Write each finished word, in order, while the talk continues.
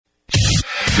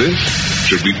This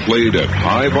should be played at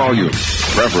high volume,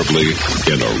 preferably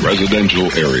in a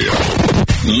residential area.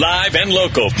 Live and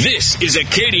local, this is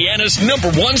Acadiana's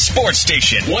 #1 sports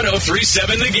station,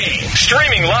 1037 The Game.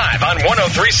 Streaming live on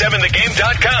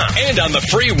 1037thegame.com and on the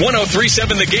free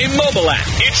 1037 The Game mobile app.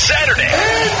 It's Saturday.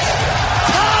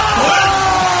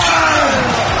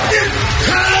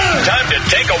 Time to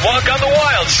take a walk on the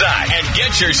wild side and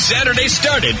get your Saturday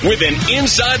started with an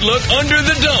inside look under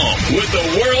the dome with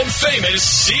the world-famous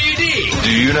CD.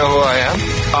 Do you know who I am?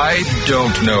 I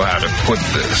don't know how to put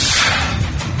this,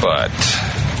 but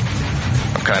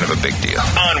I'm kind of a big deal.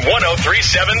 On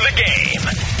 1037 The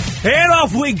Game. And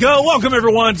off we go. Welcome,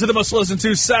 everyone, to the most listened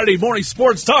to Saturday morning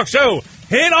sports talk show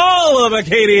in all of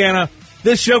Acadiana.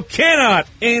 This show cannot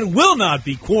and will not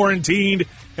be quarantined.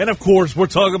 And, of course, we're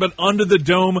talking about Under the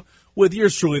Dome with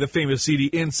yours truly, the famous CD,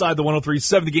 inside the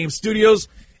 1037 The Game studios.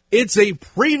 It's a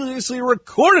previously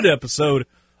recorded episode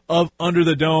of Under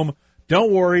the Dome.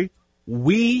 Don't worry,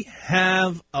 we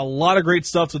have a lot of great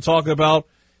stuff to talk about.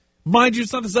 Mind you,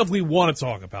 it's not the stuff we want to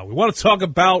talk about. We want to talk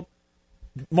about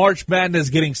March Madness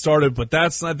getting started, but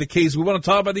that's not the case. We want to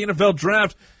talk about the NFL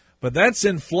draft, but that's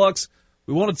in flux.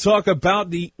 We want to talk about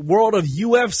the world of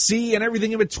UFC and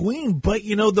everything in between. But,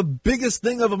 you know, the biggest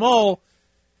thing of them all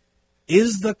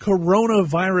is the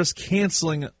coronavirus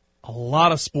canceling a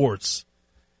lot of sports.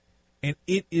 And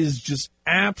it is just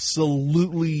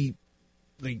absolutely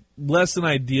less than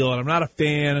ideal. And I'm not a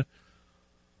fan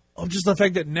of just the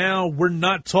fact that now we're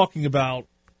not talking about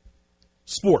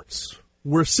sports.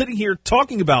 We're sitting here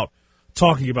talking about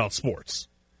sports.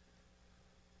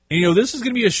 And, you know, this is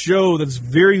going to be a show that's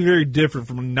very, very different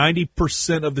from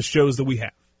 90% of the shows that we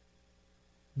have.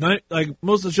 Like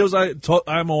most of the shows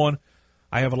I'm on,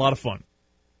 I have a lot of fun.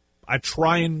 I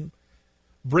try and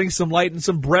bring some light and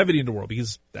some brevity into the world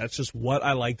because that's just what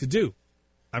I like to do.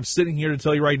 I'm sitting here to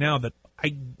tell you right now that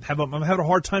I'm having a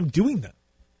hard time doing that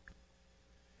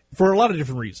for a lot of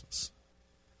different reasons.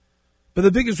 But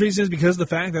the biggest reason is because of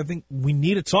the fact that I think we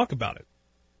need to talk about it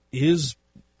is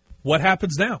what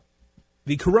happens now.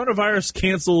 The coronavirus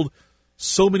canceled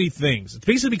so many things. It's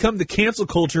basically become the cancel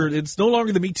culture. It's no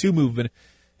longer the Me Too movement.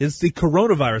 It's the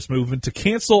coronavirus movement to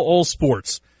cancel all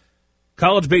sports.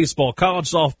 College baseball,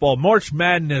 college softball, March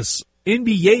Madness,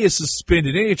 NBA is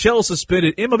suspended, NHL is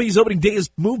suspended, MLB's opening day is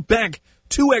moved back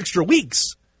 2 extra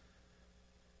weeks,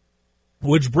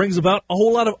 which brings about a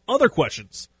whole lot of other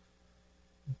questions.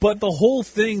 But the whole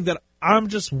thing that I'm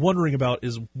just wondering about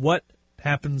is what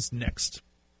happens next.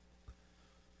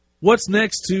 What's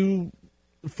next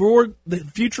for the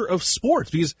future of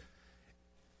sports? Because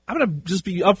I'm going to just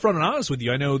be upfront and honest with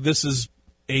you. I know this is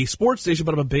a sports station,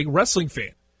 but I'm a big wrestling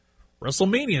fan.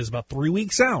 WrestleMania is about 3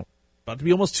 weeks out, about to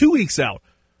be almost 2 weeks out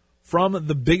from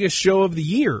the biggest show of the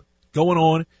year going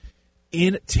on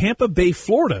in Tampa Bay,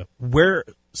 Florida, where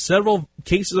several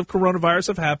cases of coronavirus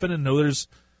have happened, and I know there's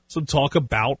some talk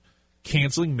about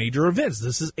canceling major events.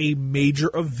 This is a major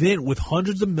event with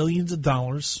hundreds of millions of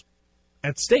dollars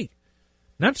at stake,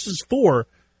 not just for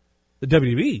the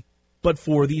WWE, but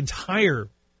for the entire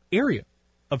area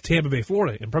of Tampa Bay,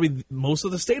 Florida, and probably most of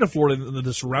the state of Florida and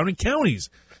the surrounding counties,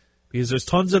 because there's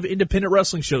tons of independent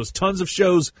wrestling shows, tons of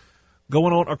shows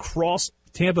going on across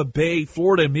Tampa Bay,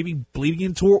 Florida, and maybe bleeding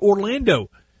into Orlando.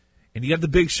 And you got the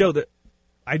big show that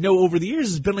I know over the years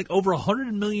has been like over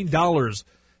 $100 million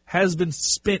has been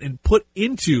spent and put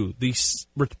into these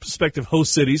respective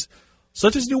host cities,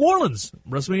 such as New Orleans.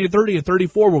 WrestleMania 30 and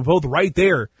 34 were both right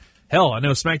there. Hell, I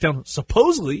know SmackDown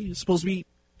supposedly is supposed to be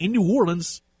in New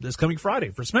Orleans this coming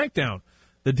Friday for SmackDown.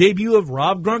 The debut of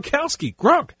Rob Gronkowski,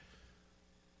 Gronk.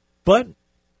 But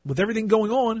with everything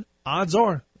going on, odds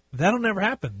are that'll never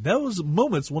happen. Those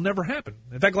moments will never happen.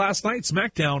 In fact, last night,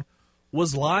 SmackDown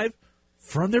was live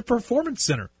from their Performance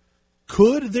Center.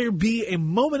 Could there be a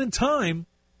moment in time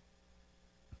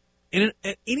at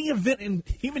any event in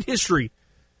human history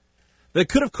that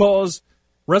could have caused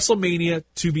WrestleMania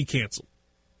to be canceled?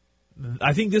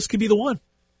 I think this could be the one.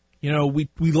 You know, we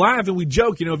laugh and we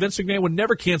joke, you know, Vince McMahon would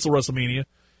never cancel WrestleMania.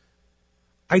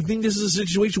 I think this is a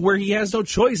situation where he has no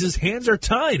choice. His hands are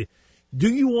tied. Do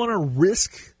you want to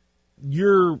risk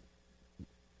your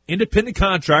independent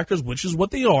contractors, which is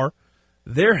what they are,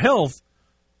 their health,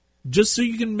 just so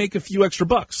you can make a few extra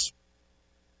bucks?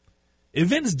 If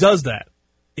Vince does that,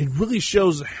 it really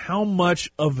shows how much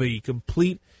of a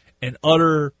complete and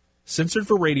utter censored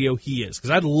for radio he is. Because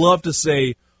I'd love to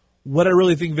say what I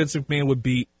really think Vince McMahon would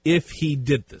be if he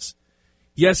did this.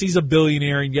 Yes, he's a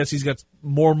billionaire, and yes, he's got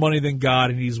more money than God,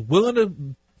 and he's willing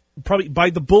to probably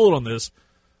bite the bullet on this.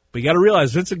 But you got to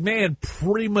realize Vince McMahon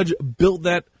pretty much built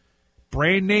that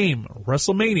brand name,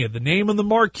 WrestleMania. The name on the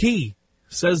marquee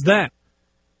says that.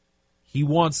 He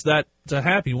wants that to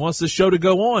happen. He wants the show to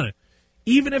go on,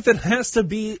 even if it has to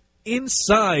be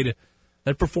inside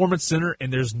that Performance Center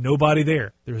and there's nobody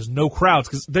there. There's no crowds,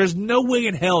 because there's no way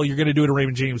in hell you're going to do it at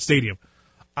Raymond James Stadium.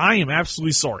 I am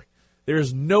absolutely sorry. There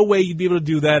is no way you'd be able to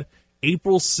do that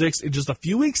April 6th in just a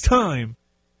few weeks' time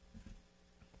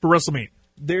for WrestleMania.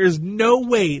 There's no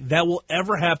way that will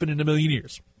ever happen in a million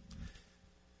years.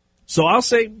 So I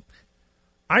say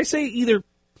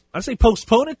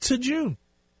postpone it to June.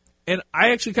 And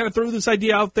I actually kind of threw this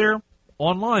idea out there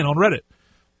online on Reddit.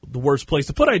 The worst place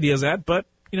to put ideas at, but,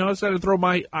 I decided to throw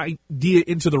my idea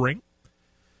into the ring.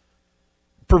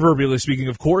 Proverbially speaking,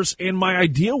 of course. And my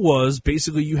idea was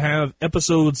basically you have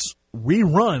episodes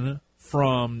rerun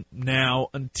from now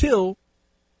until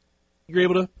you're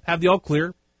able to have the all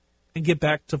clear and get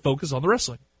back to focus on the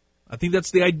wrestling. I think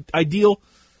that's the ideal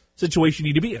situation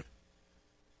you need to be in.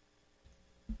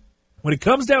 When it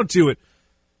comes down to it,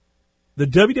 the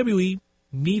WWE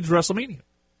needs WrestleMania.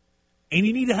 And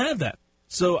you need to have that.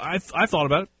 So I thought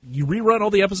about it. You rerun all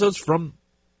the episodes from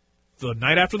the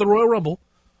night after the Royal Rumble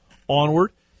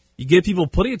onward. You give people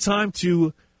plenty of time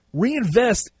to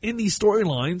reinvest in these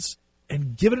storylines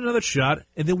and give it another shot.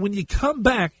 And then when you come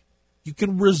back, you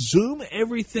can resume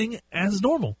everything as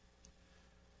normal.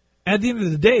 At the end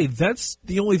of the day, that's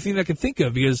the only thing I can think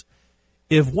of, because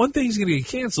if one thing's going to get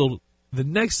canceled, the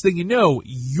next thing you know,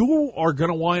 you are going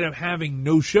to wind up having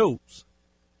no shows.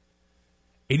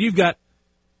 And you've got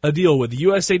a deal with the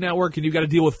USA Network, and you've got a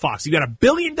deal with Fox. You've got $1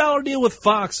 billion deal with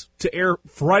Fox to air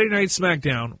Friday Night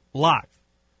SmackDown live.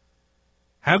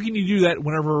 How can you do that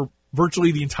whenever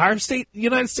virtually the entire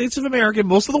United States of America,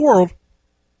 most of the world,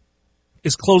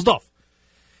 is closed off,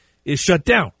 is shut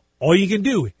down? All you can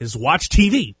do is watch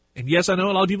TV. And yes, I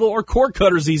know a lot of people are cord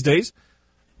cutters these days,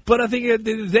 but I think at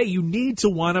the end of the day, you need to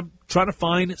wind up trying to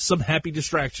find some happy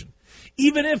distraction.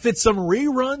 Even if it's some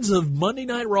reruns of Monday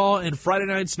Night Raw and Friday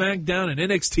Night SmackDown and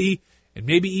NXT and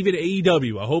maybe even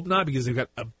AEW. I hope not, because they've got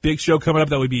a big show coming up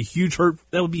that would be a huge hurt.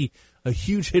 That would be a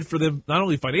huge hit for them, not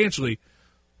only financially,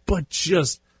 but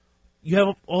just you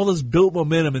have all this built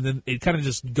momentum and then it kind of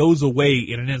just goes away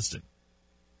in an instant.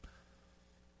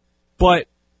 But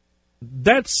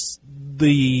that's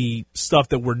the stuff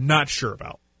that we're not sure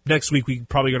about. Next week, we're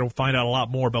probably going to find out a lot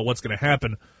more about what's going to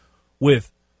happen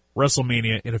with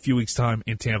WrestleMania in a few weeks' time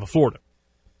in Tampa, Florida.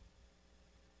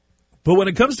 But when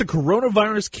it comes to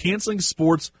coronavirus canceling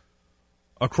sports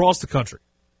across the country,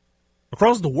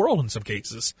 across the world in some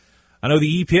cases, I know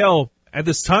the EPL, at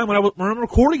this time when I'm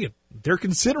recording it, they're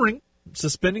considering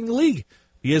suspending the league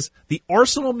because the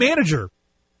Arsenal manager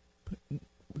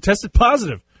tested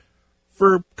positive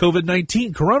for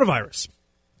COVID-19, coronavirus.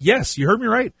 Yes, you heard me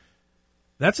right.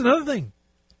 That's another thing.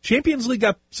 Champions League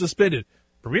got suspended.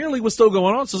 Premier League was still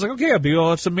going on, so it's like, okay,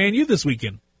 I'll have some Man U this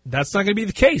weekend. That's not going to be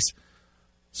the case.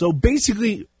 So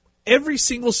basically, every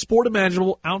single sport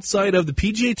imaginable outside of the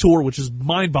PGA Tour, which is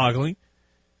mind-boggling,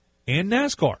 and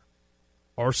NASCAR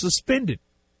are suspended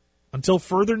until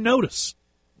further notice.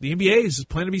 The NBA is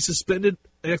planning to be suspended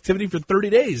activity for 30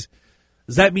 days.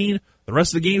 Does that mean the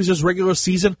rest of the games, just regular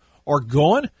season, are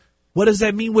gone? What does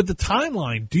that mean with the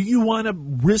timeline? Do you wind up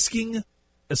risking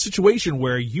a situation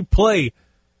where you play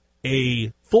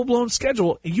a full-blown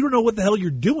schedule and you don't know what the hell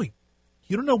you're doing?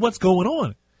 You don't know what's going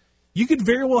on. You could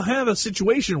very well have a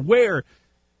situation where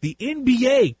the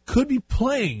NBA could be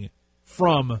playing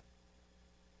from,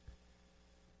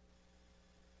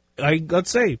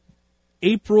 let's say,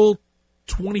 April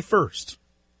 21st.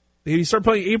 Maybe start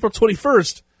playing April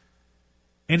 21st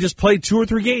and just play 2 or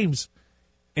 3 games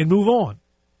and move on.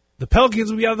 The Pelicans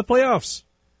will be out of the playoffs.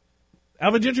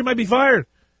 Alvin Gentry might be fired.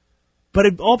 But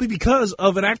it'd all be because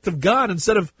of an act of God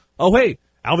instead of, oh, hey,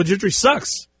 Alvin Gentry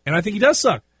sucks. And I think he does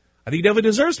suck. I think he definitely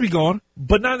deserves to be gone,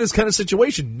 but not in this kind of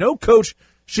situation. No coach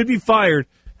should be fired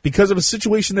because of a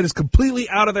situation that is completely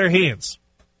out of their hands.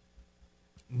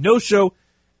 No show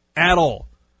at all.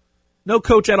 No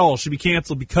coach at all should be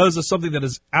canceled because of something that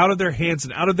is out of their hands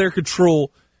and out of their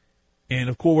control. And,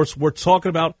 of course, we're talking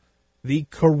about the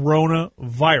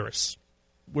coronavirus.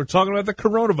 We're talking about the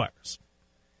coronavirus.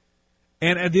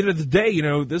 And at the end of the day,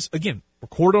 this, again,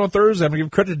 recorded on Thursday. I'm going to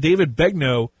give credit to David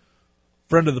Begnaud,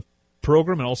 friend of the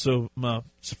program and also a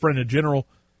friend in general.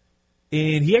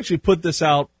 And he actually put this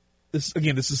out. This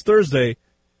is Thursday.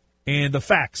 And the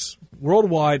facts.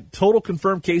 Worldwide, total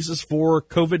confirmed cases for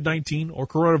COVID-19 or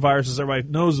coronavirus, as everybody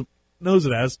knows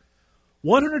it as,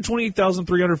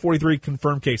 128,343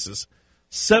 confirmed cases,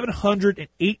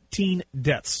 718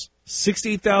 deaths,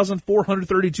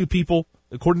 68,432 people,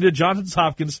 according to Johns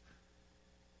Hopkins,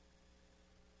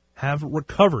 have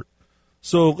recovered.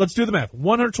 So let's do the math.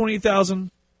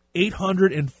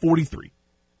 128,843.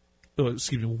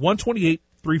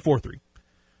 128,343.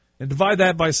 And divide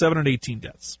that by 718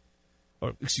 deaths.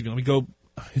 Or, excuse me, let me go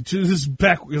to this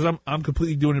back because I'm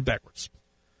completely doing it backwards.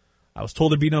 I was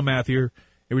told there'd be no math here,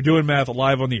 and we're doing math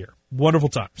live on the air. Wonderful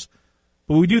times.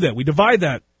 But we do that. We divide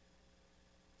that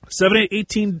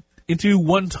 718 into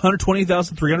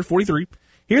 120,343.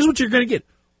 Here's what you're going to get.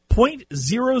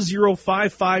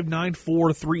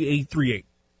 0.0055943838.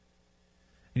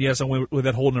 And yes, I went with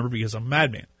that whole number because I'm a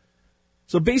madman.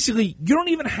 So basically, you don't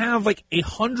even have like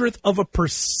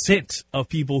 0.01% of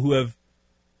people who have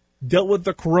dealt with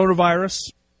the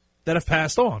coronavirus that have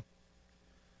passed on.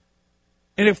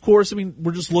 And of course, I mean,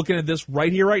 we're just looking at this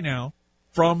right here, right now,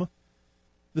 from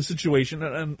the situation.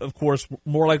 And of course,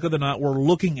 more likely than not, we're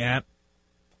looking at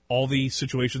all the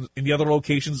situations in the other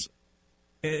locations,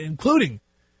 including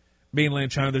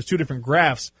mainland China. There's two different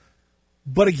graphs.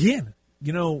 But again,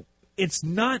 you know, it's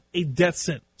not a death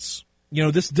sentence. You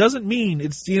know, this doesn't mean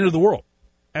it's the end of the world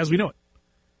as we know it.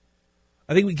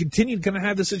 I think we continue to kind of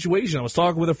have this situation. I was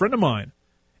talking with a friend of mine,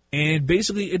 and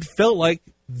basically it felt like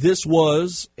this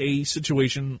was a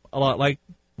situation a lot like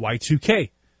Y2K,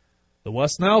 the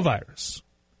West Nile virus,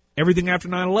 everything after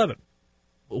 9/11.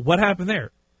 What happened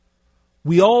there?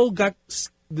 We all got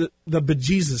the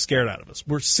bejesus scared out of us.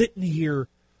 We're sitting here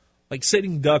like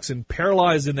sitting ducks and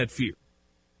paralyzed in that fear.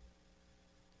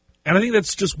 And I think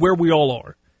that's just where we all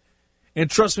are. And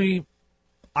trust me,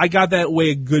 I got that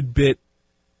way a good bit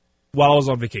while I was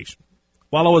on vacation,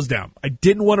 while I was down. I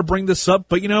didn't want to bring this up,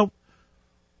 but, you know,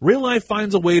 real life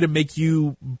finds a way to make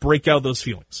you break out those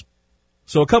feelings.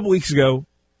 So a couple weeks ago,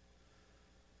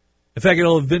 in fact,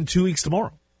 it'll have been 2 weeks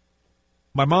tomorrow,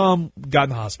 my mom got in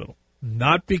the hospital.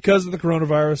 Not because of the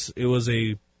coronavirus.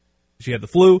 She had the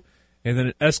flu, and then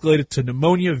it escalated to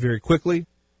pneumonia very quickly,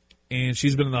 and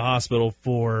she's been in the hospital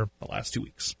for the last 2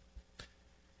 weeks.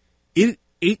 It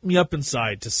ate me up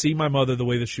inside to see my mother the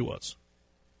way that she was.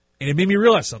 And it made me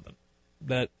realize something,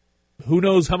 that who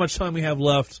knows how much time we have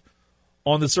left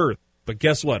on this earth. But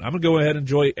guess what? I'm going to go ahead and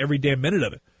enjoy every damn minute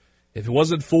of it. If it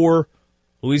wasn't for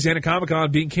Louisiana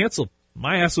Comic-Con being canceled,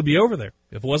 my ass would be over there.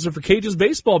 If it wasn't for Cajuns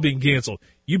baseball being canceled,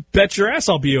 you bet your ass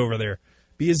I'll be over there.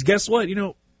 Because guess what? You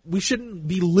know, we shouldn't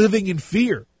be living in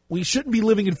fear. We shouldn't be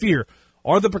living in fear.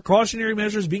 Are the precautionary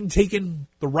measures being taken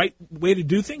the right way to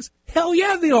do things? Hell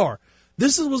yeah, they are.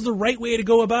 This was the right way to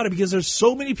go about it because there's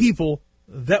so many people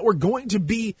that were going to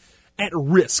be at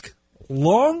risk,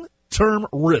 long-term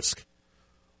risk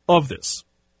of this.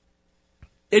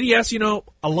 And yes, you know,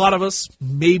 a lot of us,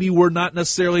 maybe we're not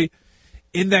necessarily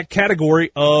in that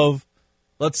category of,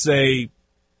 let's say,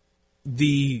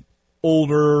 the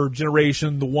older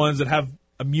generation, the ones that have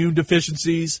immune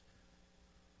deficiencies.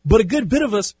 But a good bit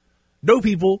of us know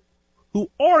people who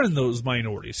are in those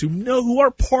minorities, who are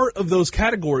part of those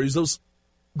categories, those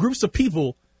groups of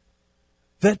people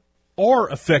that are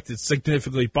affected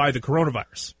significantly by the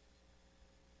coronavirus.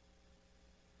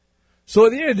 So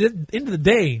at the end of the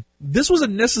day, this was a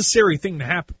necessary thing to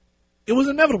happen. It was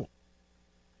inevitable.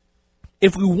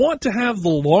 If we want to have the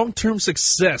long-term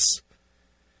success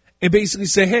and basically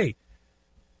say, hey,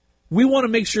 we want to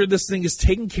make sure this thing is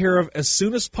taken care of as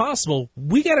soon as possible,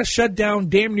 we got to shut down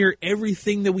damn near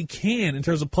everything that we can in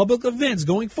terms of public events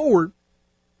going forward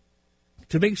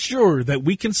to make sure that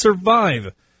we can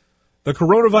survive the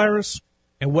coronavirus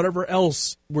and whatever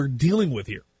else we're dealing with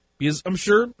here. Because I'm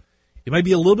sure it might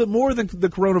be a little bit more than the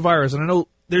coronavirus, and I know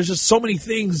there's just so many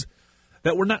things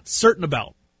that we're not certain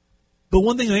about. But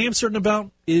one thing I am certain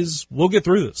about is we'll get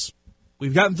through this.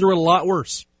 We've gotten through it a lot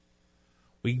worse.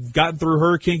 We've gotten through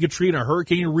Hurricane Katrina,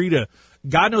 Hurricane Rita.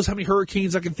 God knows how many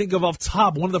hurricanes I can think of off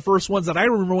top. One of the first ones that I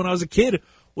remember when I was a kid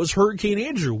was Hurricane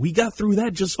Andrew. We got through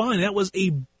that just fine. That was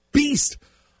a beast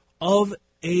of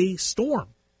a storm.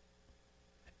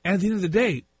 And at the end of the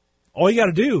day, all you got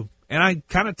to do, and I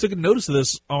kind of took a notice of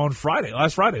this on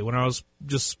last Friday, when I was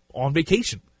just on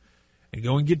vacation and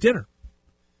go and get dinner.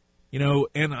 You know,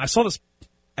 and I saw this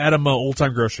at Old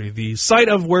Time Grocery, the site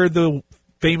of where the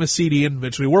famous CD and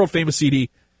eventually world-famous CD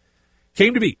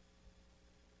came to be.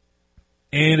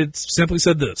 And it simply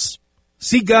said this: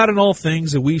 seek God in all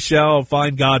things, and we shall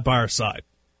find God by our side.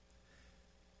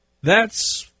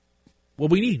 That's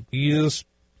what we need. We need to just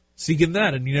seek in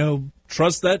that and, you know,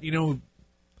 trust that, you know,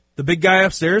 the big guy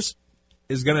upstairs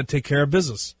is going to take care of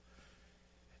business.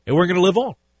 And we're going to live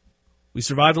on. We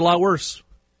survived a lot worse.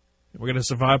 We're going to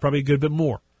survive probably a good bit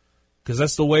more. Because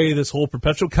that's the way this whole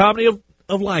perpetual comedy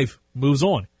of life moves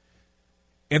on.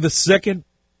 And the second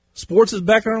sports is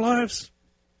back in our lives,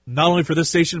 not only for this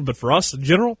station, but for us in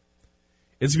general,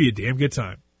 it's going to be a damn good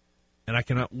time. And I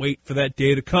cannot wait for that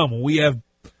day to come when we have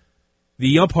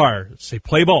the umpire say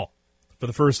play ball for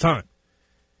the first time.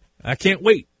 I can't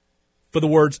wait for the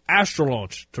words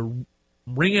Astrolaunch to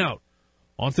ring out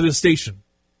onto the station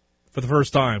for the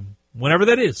first time, whenever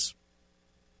that is.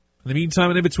 In the meantime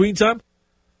and in between time,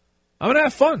 I'm going to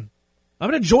have fun. I'm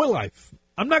going to enjoy life.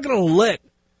 I'm not going to let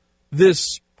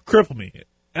this cripple me.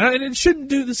 And it shouldn't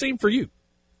do the same for you.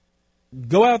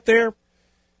 Go out there,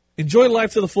 enjoy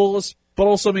life to the fullest, but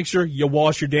also make sure you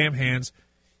wash your damn hands.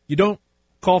 You don't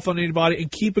cough on anybody,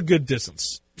 and keep a good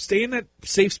distance. Stay in that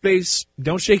safe space.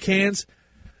 Don't shake hands.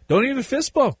 Don't even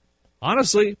fist bump.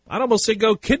 Honestly, I'd almost say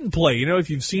go kid and play. You know, if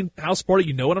you've seen House Party,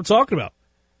 you know what I'm talking about.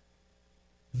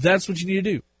 That's what you need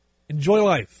to do. Enjoy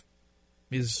life.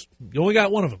 Because you only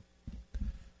got one of them.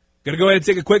 Going to go ahead and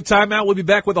take a quick timeout. We'll be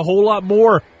back with a whole lot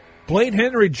more. Blaine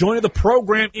Henry joining the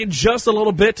program in just a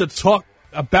little bit to talk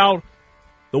about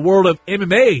the world of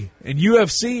MMA and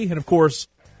UFC, and, of course,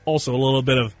 also a little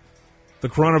bit of the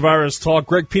coronavirus talk.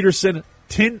 Greg Peterson,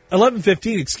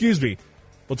 11:15,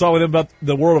 We'll talk with him about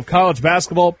the world of college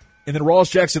basketball. And then Ross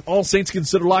Jackson, All Saints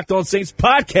Considered Locked On Saints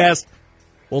podcast.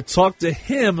 We'll talk to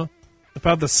him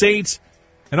about the Saints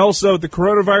and also the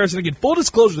coronavirus. And again, full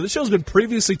disclosure, this show's been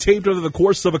previously taped over the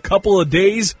course of a couple of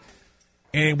days.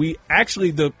 And we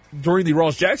actually, during the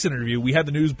Ross Jackson interview, we had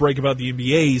the news break about the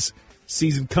NBA's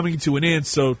season coming to an end.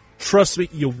 So trust me,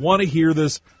 you want to hear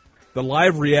this. The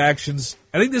live reactions.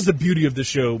 I think this is the beauty of the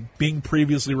show being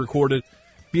previously recorded,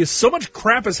 because so much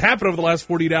crap has happened over the last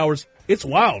 48 hours. It's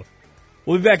wild.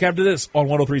 We'll be back after this on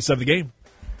 103.7 The Game.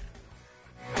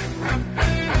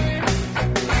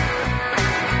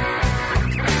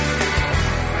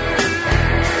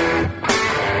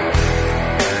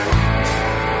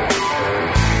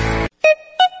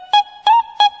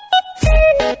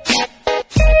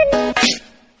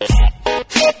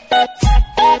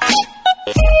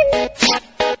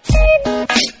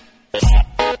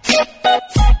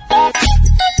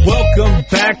 Welcome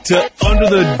back to Under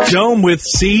the Dome with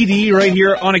CD right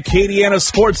here on Acadiana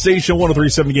Sports Station,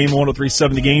 103.7 The Game,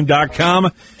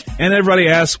 103.7thegame.com. And everybody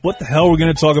asks, what the hell are we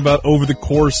going to talk about over the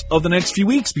course of the next few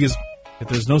weeks? Because if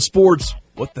there's no sports,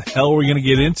 what the hell are we going to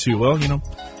get into? Well, you know,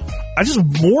 I just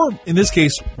more, in this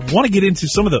case, want to get into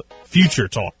some of the future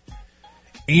talk.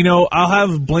 And, you know, I'll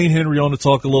have Blaine Henry on to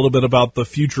talk a little bit about the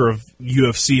future of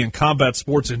UFC and combat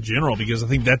sports in general, because I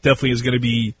think that definitely is going to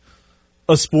be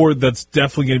a sport that's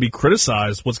definitely going to be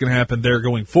criticized, what's going to happen there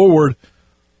going forward.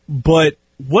 But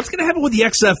what's going to happen with the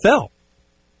XFL?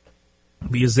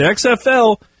 Because the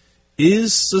XFL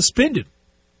is suspended.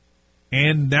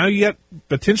 And now you got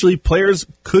potentially players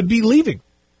could be leaving.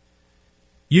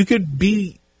 You could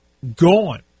be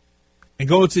gone and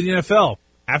go to the NFL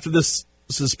after this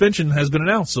suspension has been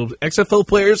announced. So XFL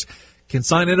players can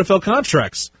sign NFL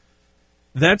contracts.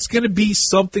 That's going to be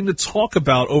something to talk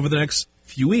about over the next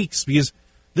few weeks, because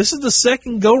this is the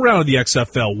second go-round of the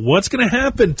XFL. What's going to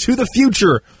happen to the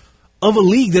future of a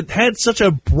league that had such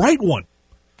a bright one?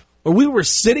 Where we were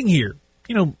sitting here,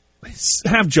 you know,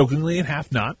 half jokingly and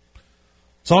half not,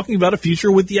 talking about a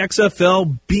future with the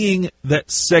XFL being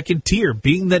that second tier,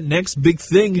 being that next big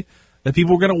thing that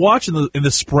people were going to watch in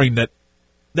the spring,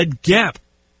 that gap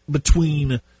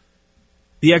between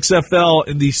the XFL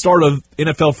and the start of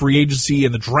NFL free agency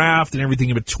and the draft and everything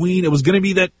in between. It was going to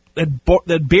be that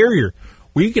barrier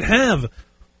where you could have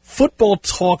football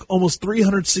talk almost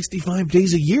 365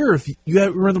 days a year if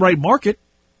you're in the right market.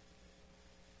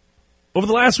 Over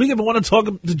the last week, I've been wanting to talk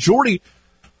to Jordy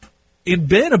and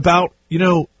Ben about, you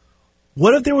know,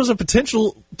 what if there was a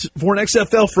potential for an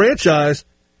XFL franchise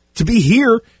to be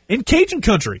here in Cajun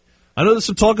country? I know there's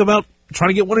some talk about trying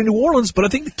to get one in New Orleans, but I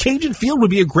think the Cajun Field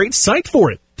would be a great site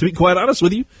for it, to be quite honest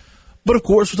with you. But, of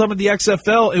course, we're talking about the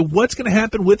XFL and what's going to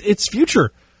happen with its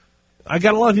future. I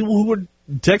got a lot of people who were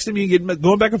texting me and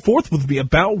going back and forth with me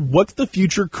about what the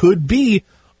future could be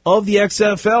of the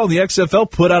XFL. The XFL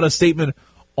put out a statement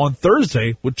on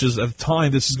Thursday, which is at the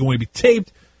time this is going to be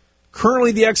taped.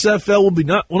 Currently, the XFL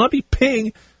will not be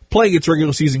playing its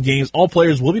regular season games. All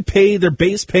players will be paid their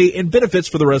base pay and benefits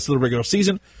for the rest of the regular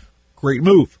season. Great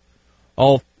move.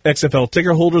 All XFL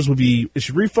ticket holders will be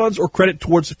issued refunds or credit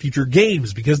towards future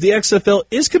games, because the XFL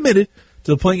is committed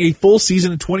to playing a full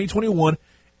season in 2021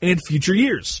 and future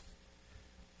years.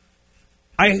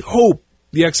 I hope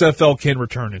the XFL can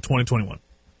return in 2021.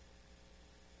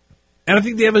 And I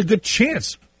think they have a good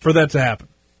chance for that to happen.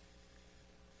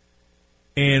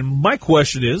 And my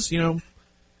question is, you know,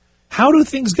 how do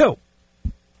things go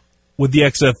with the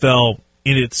XFL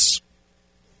in its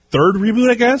third reboot,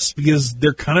 I guess, because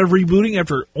they're kind of rebooting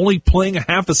after only playing a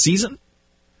half a season?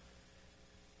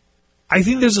 I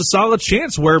think there's a solid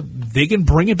chance where they can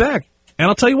bring it back. And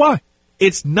I'll tell you why.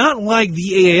 It's not like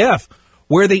the AAF,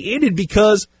 where they ended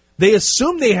because they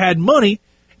assumed they had money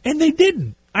And they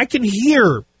didn't. I can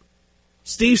hear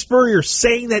Steve Spurrier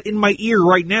saying that in my ear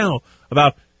right now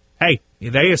about, hey,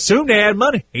 they assume they had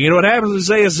money. You know what happens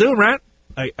when they assume, right?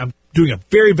 I'm doing a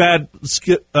very bad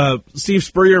Steve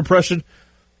Spurrier impression,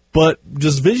 but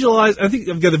just visualize. I think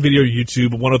I've got the video on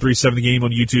YouTube, 1037 The Game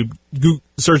on YouTube.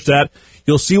 Search that.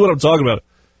 You'll see what I'm talking about.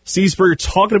 Steve Spurrier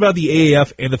talking about the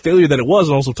AAF and the failure that it was,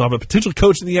 and also talking about potential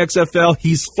coach in the XFL.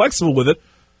 He's flexible with it.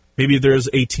 Maybe there's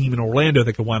a team in Orlando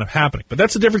that could wind up happening. But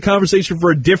that's a different conversation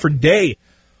for a different day.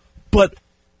 But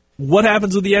what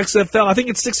happens with the XFL? I think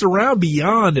it sticks around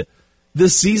beyond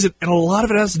this season, and a lot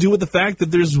of it has to do with the fact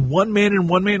that there's one man and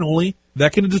one man only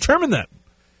that can determine that.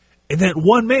 And that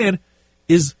one man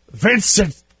is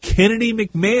Vincent Kennedy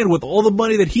McMahon with all the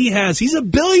money that he has. He's a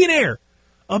billionaire.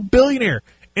 A billionaire.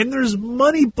 And there's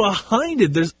money behind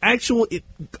it. There's actual,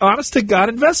 honest-to-God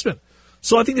investment.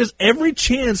 So I think there's every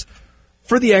chance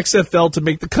for the XFL to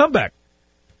make the comeback.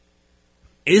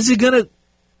 Is it going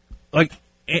to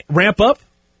ramp up?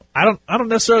 I don't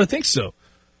necessarily think so.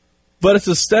 But it's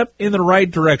a step in the right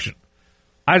direction.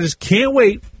 I just can't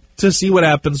wait to see what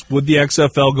happens with the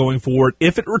XFL going forward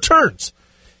if it returns.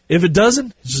 If it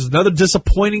doesn't, it's just another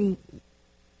disappointing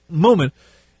moment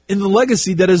in the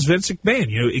legacy that is Vince McMahon.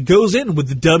 You know, it goes in with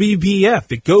the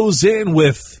WBF. It goes in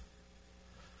with,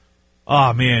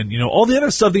 all the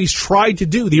other stuff that he's tried to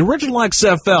do. The original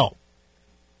XFL.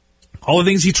 All the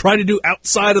things he tried to do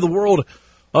outside of the world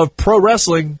of pro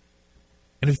wrestling,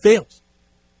 and it fails.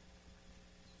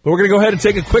 But we're going to go ahead and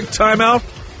take a quick timeout,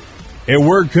 and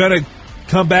we're going to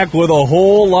come back with a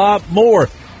whole lot more.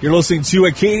 You're listening to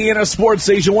Acadiana Sports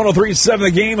Station 1037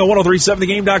 The Game at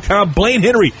 1037thegame.com. Blaine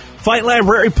Henry, Fight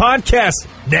Library Podcast,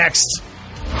 next.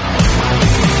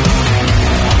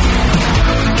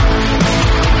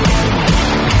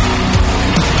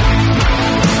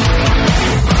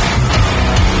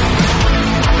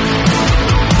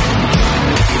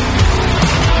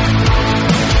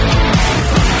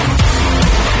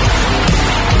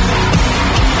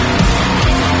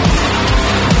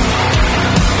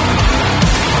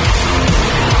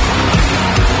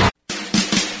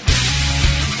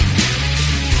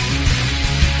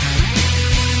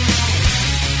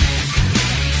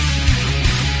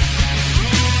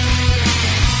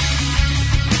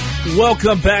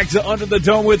 Welcome back to Under the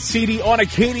Dome with CD on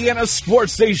Acadiana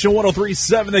Sports Station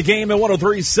 1037 The Game at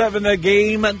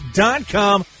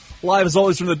 1037thegame.com. Live as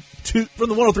always from the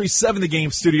 1037 The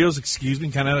Game studios. Excuse me,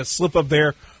 kind of a slip up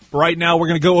there. Right now we're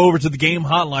going to go over to the game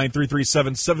hotline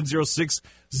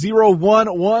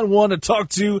 337-706-0111 to talk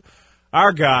to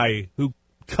our guy who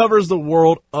covers the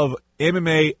world of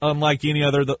MMA unlike any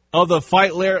other of the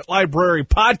Fight Library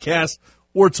podcast.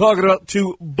 We're talking about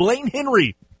to Blaine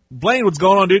Henry. Blaine, what's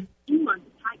going on, dude?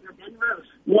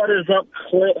 What is up,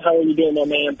 Clint? How are you doing, my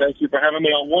man? Thank you for having me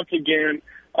on once again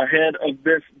ahead of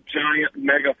this giant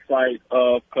mega fight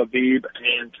of Khabib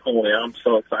and Tony. I'm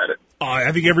so excited.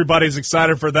 I think everybody's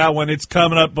excited for that one. It's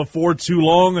coming up before too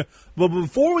long. But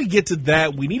before we get to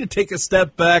that, we need to take a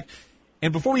step back.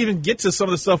 And before we even get to some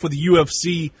of the stuff with the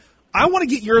UFC, I want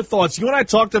to get your thoughts. You and I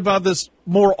talked about this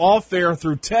more off-air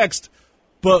through text,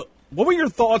 but what were your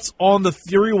thoughts on the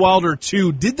Fury Wilder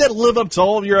 2? Did that live up to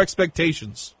all of your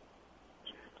expectations?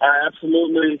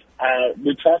 Absolutely.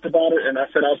 We talked about it, and I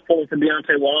said I was pulling for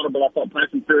Deontay Wilder, but I thought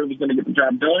Tyson Fury was going to get the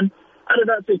job done. I did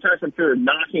not see Tyson Fury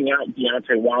knocking out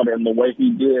Deontay Wilder in the way he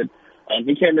did.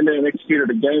 He came in there and executed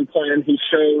a game plan. He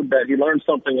showed that he learned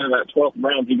something in that 12th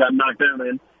round he got knocked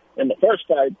down in the first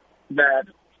fight, that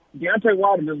Deontay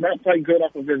Wilder does not play good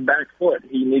off of his back foot.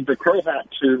 He needs a crow hat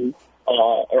to,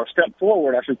 or step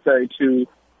forward, I should say, to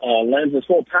land his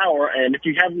full power. And if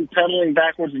you have him pedaling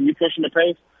backwards and you pushing the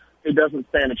pace, he doesn't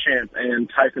stand a chance, and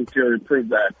Tyson Fury proved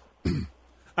that.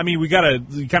 I mean, we got to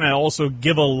kind of also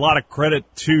give a lot of credit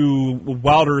to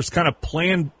Wilder's kind of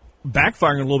plan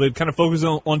backfiring a little bit, kind of focusing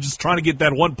on just trying to get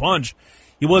that one punch.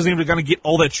 He wasn't even going to get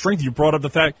all that strength. You brought up the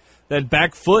fact that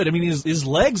back foot, I mean, his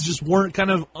legs just weren't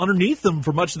kind of underneath him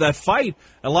for much of that fight.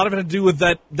 A lot of it had to do with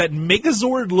that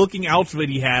Megazord-looking outfit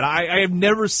he had. I have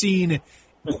never seen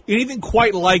anything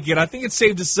quite like it. I think it's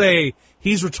safe to say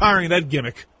he's retiring that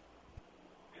gimmick.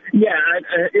 Yeah,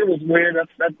 it was weird.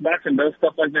 That's boxing does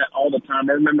stuff like that all the time.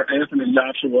 I remember Anthony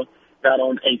Joshua got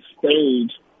on a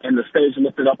stage, and the stage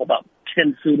lifted up about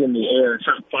 10 feet in the air and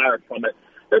shot fire from it.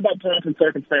 There's about times and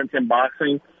circumstance in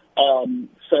boxing.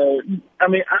 So, I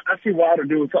mean, I see Wilder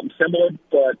doing something similar,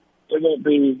 but it won't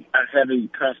be a heavy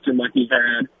costume like he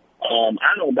had.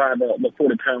 I don't buy the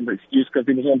 40-pound excuse because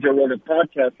he was on Joe Rogan's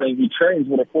podcast saying he trains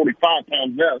with a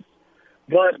 45-pound vest.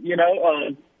 But, you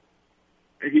know,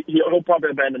 he'll probably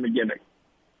abandon the gimmick.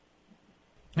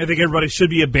 I think everybody should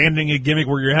be abandoning a gimmick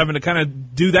where you're having to kind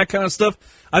of do that kind of stuff.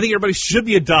 I think everybody should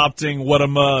be adopting what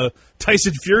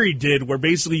Tyson Fury did, where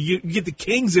basically you get the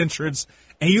King's entrance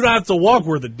and you don't have to walk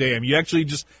worth a damn. You actually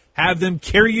just have them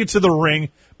carry you to the ring.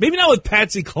 Maybe not with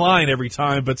Patsy Cline every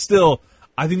time, but still,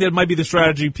 I think that might be the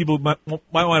strategy people might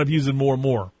wind up using more and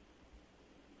more.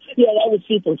 Yeah, that was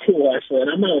super cool, actually.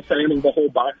 And I'm not a fan of the whole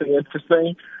boxing entrance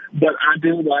thing, but I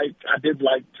did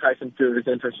like Tyson Fury's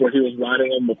entrance where he was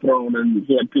riding on the throne and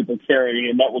he had people carrying,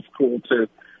 and that was cool too.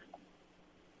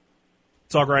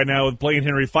 Talk right now with Blaine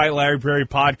Henry, Fight Library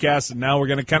podcast, and now we're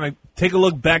going to kind of take a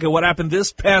look back at what happened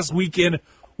this past weekend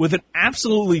with an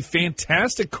absolutely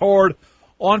fantastic card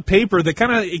on paper that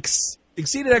kind of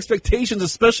exceeded expectations,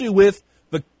 especially with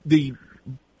the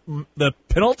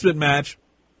penultimate match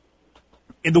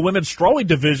in the women's strawweight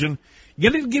division.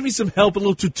 You're going to give me some help, a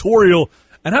little tutorial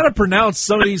on how to pronounce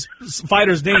some of these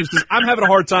fighters' names, because I'm having a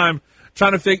hard time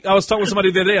trying to figure. I was talking with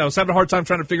somebody the other day. I was having a hard time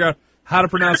trying to figure out how to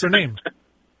pronounce their name.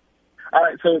 All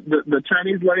right, so the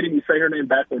Chinese lady, you say her name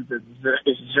backwards, is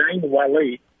Zhang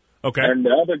Weili. Okay. And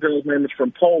the other girl's name is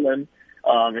from Poland,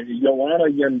 Joanna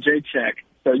Jędrzejczyk.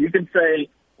 So you can say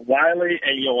Wiley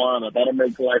and Joanna. That'll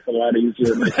make life a lot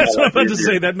easier. That's what I'm about to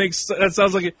say. That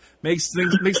sounds like it makes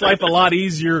life a lot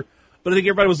easier. But I think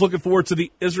everybody was looking forward to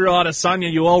the Israel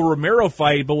Adesanya Yoel Romero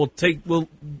fight, but we'll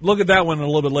look at that one a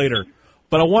little bit later.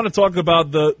 But I want to talk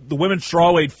about the women's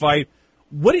strawweight fight.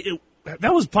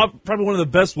 That was probably one of the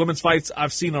best women's fights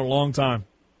I've seen in a long time.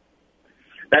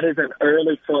 That is an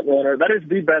early front runner. That is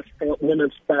the best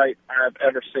women's fight I've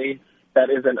ever seen. That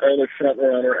is an early front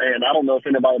runner, and I don't know if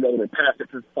anybody will be able to pass it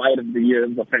for fight of the year.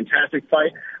 It was a fantastic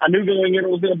fight. I knew going in it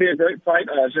was going to be a great fight.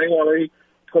 Zhang Weili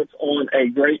puts on a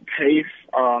great pace.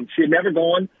 She had never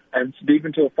gone as deep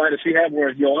into a fight as she had,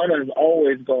 whereas Joanna has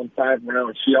always gone 5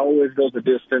 rounds. She always goes the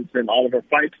distance in all of her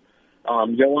fights.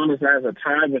 Joanna has a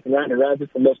tie with Ronda Rousey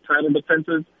for most title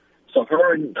defenses. So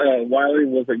her and Wiley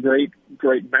was a great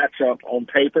matchup on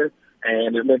paper,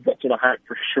 and it lived up to the hype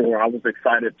for sure. I was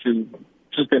excited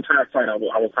just the entire fight. I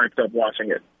was hyped up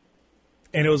watching it.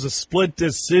 And it was a split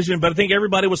decision, but I think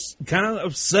everybody was kind of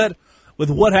upset with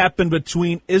what happened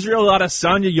between Israel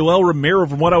Adesanya, Yoel Romero.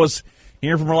 From what I was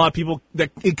hearing from a lot of people,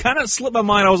 that it kind of slipped my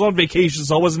mind. I was on vacation,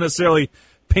 so I wasn't necessarily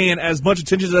paying as much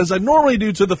attention as I normally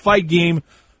do to the fight game.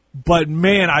 But,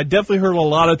 man, I definitely heard a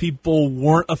lot of people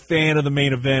weren't a fan of the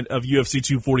main event of UFC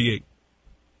 248.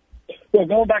 Well,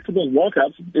 going back to those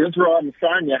walkouts, Israel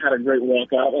Adesanya had a great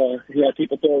walkout. He had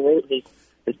people throwing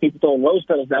his people throwing rose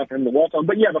petals down for him to walk on.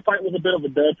 But, yeah, the fight was a bit of a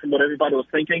dud from what everybody was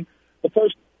thinking. The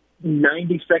first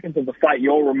 90 seconds of the fight,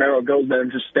 Yoel Romero goes there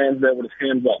and just stands there with his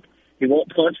hands up. He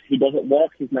won't punch. He doesn't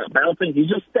walk. He's not bouncing. He's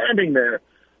just standing there.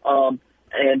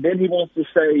 And then he wants to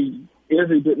say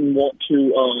Izzy didn't want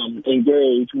to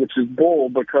engage, which is bull,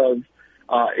 because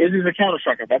Izzy's a counter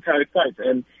striker. That's how he fights.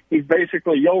 And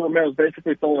Yoel Romero's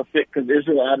basically throwing a fit because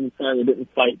Israel Adesanya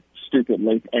didn't fight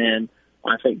stupidly. And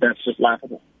I think that's just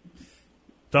laughable.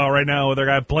 So right now with our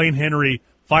guy Blaine Henry,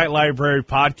 Fight Library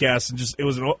podcast, and it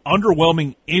was an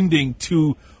underwhelming ending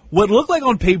to what looked like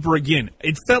on paper again.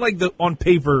 It felt like on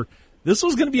paper this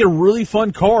was going to be a really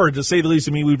fun card, to say the least.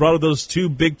 I mean, we brought up those 2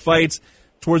 big fights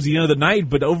towards the end of the night,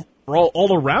 but overall,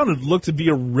 all around, it looked to be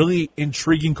a really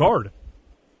intriguing card.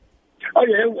 Oh,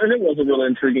 yeah, and it was a really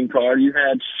intriguing card. You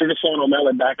had Sean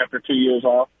O'Malley back after 2 years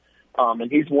off,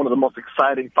 and he's one of the most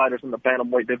exciting fighters in the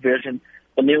bantamweight division.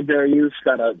 Emil Dariush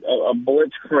got a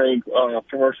blitzkrieg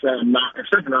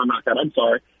second round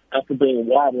knockout, after being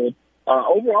wobbled.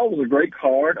 Overall, it was a great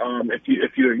card.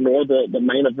 If you ignore the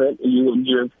main event,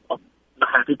 you're a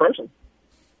happy person.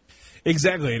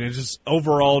 Exactly, and it's just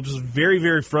overall just very,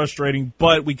 very frustrating,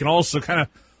 but we can also kind of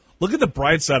look at the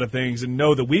bright side of things and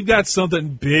know that we've got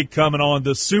something big coming on,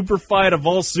 the super fight of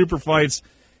all super fights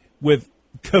with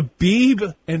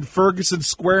Khabib and Ferguson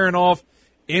squaring off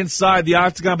inside the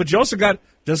octagon, but you also got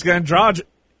Jessica Andrade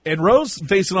and Rose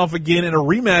facing off again in a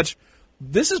rematch.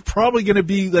 This is probably going to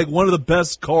be like one of the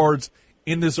best cards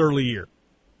in this early year.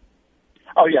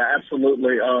 Oh, yeah,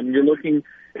 absolutely. You're looking,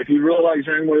 if you really like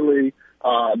Zhang Weili,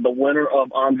 the winner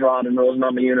of Andrade and Rose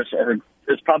Namajunas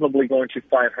is probably going to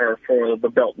fight her for the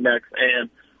belt next. And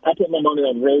I put my money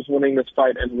on Rose winning this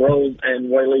fight, and Rose and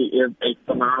Weili is a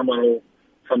phenomenal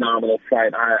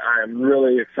fight. I am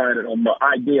really excited on the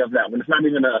idea of that one. It's not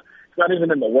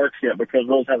even in the works yet because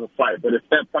Rose has a fight. But if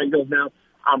that fight goes down,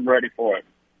 I'm ready for it.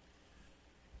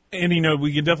 And,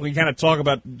 we can definitely kind of talk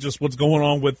about just what's going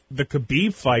on with the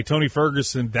Khabib fight, Tony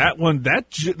Ferguson. That one,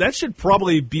 that should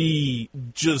probably be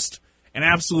just an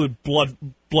absolute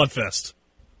bloodfest.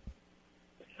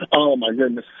 Oh, my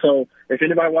goodness. So if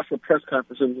anybody watched the press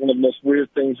conference, it was one of the most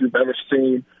weird things you've ever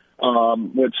seen.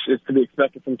 which is to be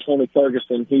expected from Tony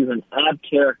Ferguson. He's an odd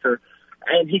character.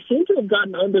 And he seems to have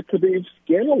gotten under Khabib's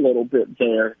skin a little bit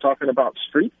there, talking about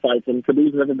street fights, and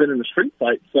Khabib's never been in a street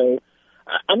fight. So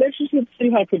I'm interested to see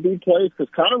how Khabib plays,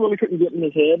 because Conor really couldn't get in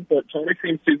his head, but Tony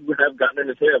seems to have gotten in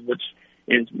his head, which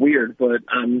is weird, but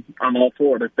I'm all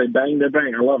for it. If they bang, they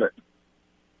bang. I love it.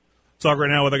 Talk right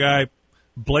now with a guy,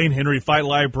 Blaine Henry, Fight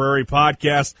Library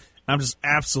podcast. I'm just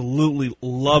absolutely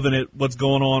loving it, what's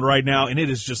going on right now, and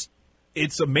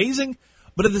it's amazing.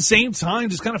 But at the same time,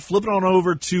 just kind of flipping on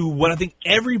over to what I think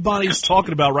everybody's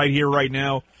talking about right here, right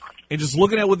now, and just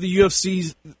looking at what the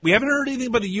UFC's. We haven't heard anything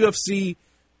about the UFC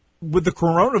with the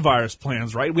coronavirus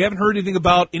plans, right? We haven't heard anything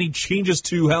about any changes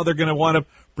to how they're going to wind up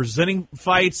presenting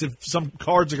fights, if some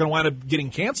cards are going to wind up getting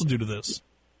canceled due to this.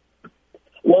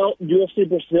 Well,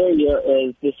 UFC Brasilia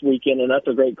is this weekend, and that's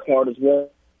a great card as well.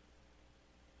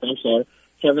 I'm sorry,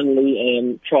 Kevin Lee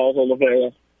and Charles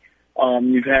Oliveira.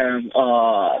 You have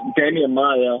Damian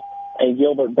Maia and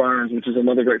Gilbert Burns, which is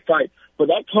another great fight. But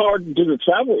that card, due to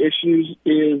travel issues,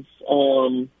 is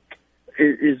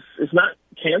not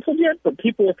canceled yet, but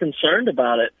people are concerned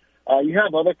about it. You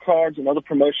have other cards and other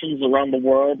promotions around the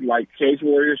world, like Cage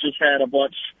Warriors just had a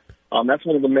bunch. That's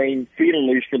one of the main feeder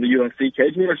leagues for the UFC.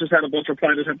 Cage Warriors just had a bunch of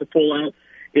fighters have to pull out.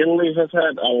 Italy has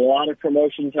had a lot of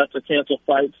promotions have to cancel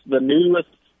fights. The newest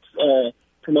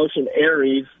promotion,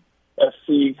 Aries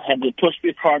FC, had to push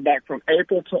the card back from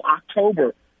April to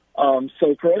October.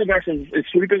 So coronavirus is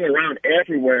sweeping around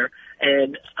everywhere,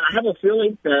 and I have a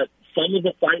feeling that some of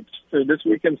the fights for this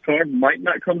weekend's card might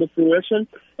not come to fruition,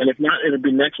 and if not, it'll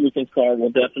be next weekend's card.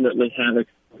 We'll definitely have it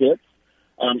hits.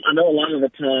 I know a lot of the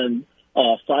time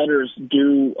fighters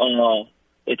do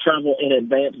they travel in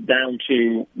advance down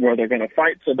to where they're going to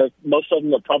fight, so most of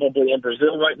them are probably in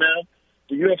Brazil right now.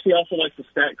 The UFC also likes to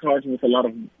stack cards with a lot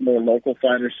of more local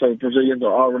fighters, so Brazilians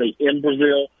are already in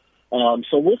Brazil.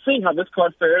 So we'll see how this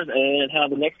card fares and how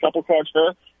the next couple cards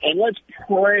fare. And let's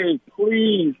pray,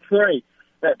 please pray,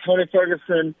 that Tony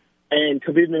Ferguson and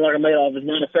Khabib Nurmagomedov is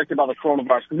not affected by the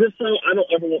coronavirus. Because if so, I don't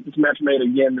ever want this match made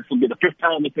again. This will be the fifth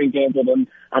time it's been canceled, and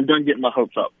I'm done getting my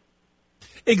hopes up.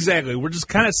 Exactly. We're just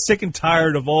kind of sick and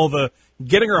tired of all the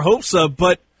getting our hopes up,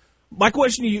 but my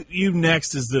question to you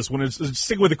next is this: when it's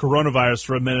stick with the coronavirus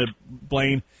for a minute,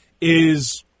 Blaine,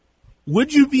 is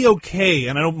would you be okay?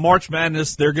 And I know March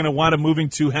Madness, they're going to wind up moving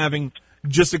to having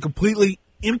just a completely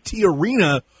empty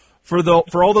arena for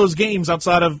all those games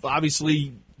outside of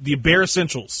obviously the bare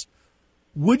essentials.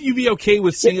 Would you be okay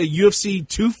with seeing a UFC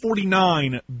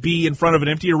 249 be in front of an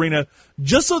empty arena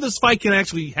just so this fight can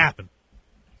actually happen?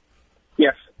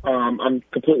 Yes, I'm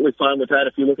completely fine with that.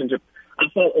 If you look into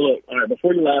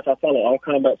before you laugh, I follow all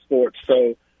combat sports,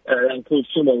 so that includes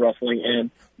sumo wrestling,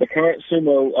 and the current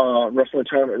sumo wrestling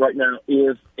tournament right now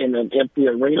is in an empty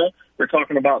arena. We're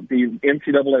talking about the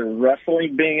NCAA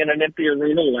wrestling being in an empty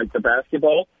arena, like the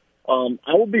basketball.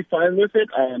 I would be fine with it.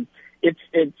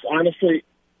 It's honestly,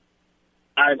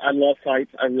 I love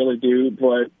fights, I really do,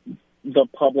 but the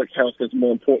public health is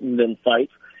more important than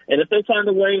fights. And if they find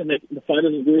a way and the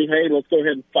fighters agree, hey, let's go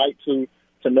ahead and fight to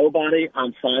nobody,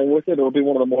 I'm fine with it. It'll be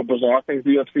one of the more bizarre things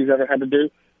the UFC's ever had to do.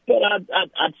 But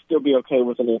I'd still be okay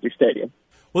with an empty stadium.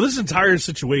 Well, this entire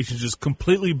situation is just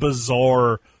completely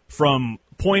bizarre from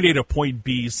point A to point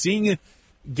B. Seeing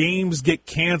games get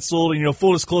canceled, and,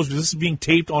 full disclosure, this is being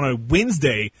taped on a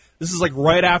Wednesday. This is like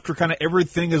right after kind of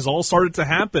everything has all started to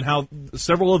happen, how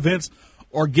several events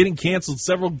are getting canceled,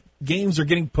 several games are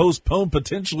getting postponed,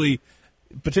 potentially,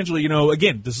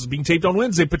 again, this is being taped on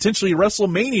Wednesday, potentially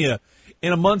WrestleMania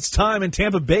in a month's time in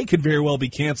Tampa Bay could very well be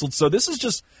canceled. So this is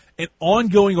just an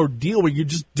ongoing ordeal where you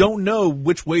just don't know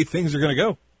which way things are going to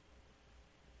go.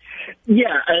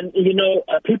 Yeah, and,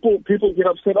 people get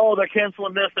upset, they're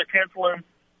canceling this, they're canceling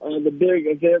the big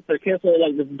events, they're canceling,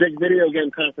 like, the big video game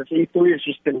conference. E3 has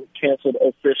just been canceled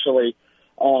officially.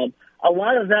 A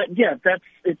lot of that,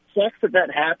 it sucks that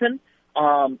happened,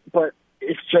 but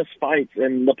it's just fights,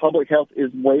 and the public health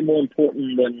is way more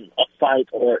important than a fight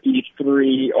or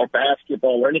E3 or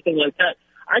basketball or anything like that.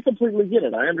 I completely get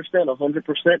it. I understand 100%,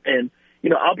 and,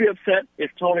 I'll be upset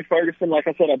if Tony Ferguson, like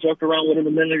I said, I joked around with him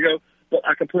a minute ago, but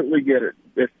I completely get it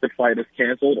if the fight is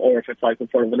canceled or if it fights in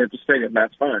front of an empty stadium.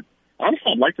 That's fine.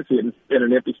 Honestly, I'd like to see it in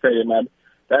an empty stadium.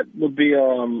 That would be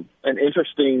an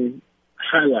interesting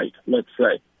highlight, let's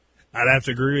say. I'd have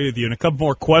to agree with you. And a couple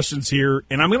more questions here,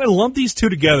 and I'm going to lump these two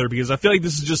together because I feel like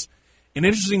this is just an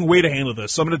interesting way to handle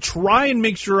this. So I'm going to try and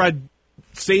make sure I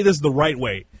say this the right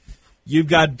way. You've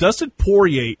got Dustin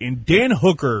Poirier and Dan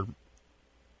Hooker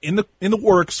in the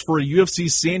works for a UFC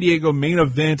San Diego main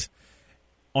event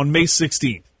on May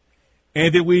 16th.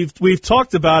 And then we've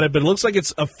talked about it, but it looks like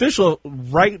it's official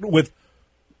right with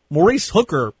Maurice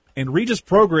Hooker and Regis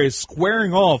Prograis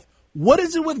squaring off. What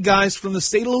is it with guys from the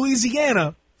state of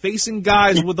Louisiana facing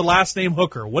guys with the last name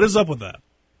Hooker? What is up with that?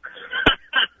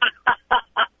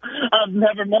 I've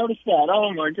never noticed that.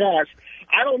 Oh, my gosh.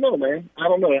 I don't know, man. I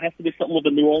don't know. It has to be something with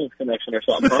the New Orleans connection or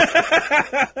something.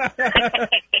 Huh?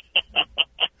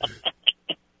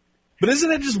 But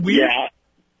isn't it just weird? Yeah.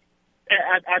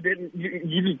 I didn't.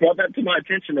 You just brought that to my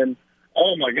attention, and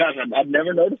oh my gosh, I've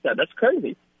never noticed that. That's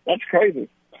crazy. That's crazy.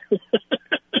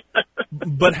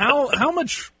 But how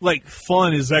much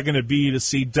fun is that going to be to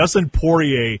see Dustin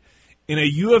Poirier in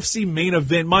a UFC main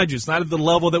event? Mind you, it's not at the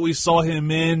level that we saw him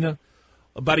in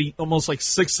about almost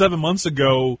 6-7 months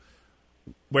ago,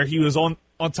 where he was on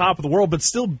top of the world. But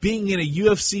still, being in a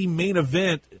UFC main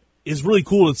event is really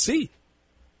cool to see.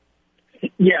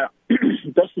 Yeah.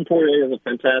 Dustin Poirier is a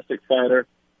fantastic fighter.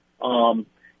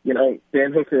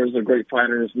 Dan Hooker is a great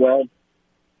fighter as well.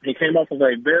 He came off of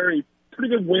a pretty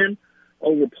good win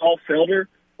over Paul Felder.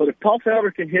 But if Paul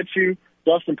Felder can hit you,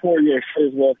 Dustin Poirier sure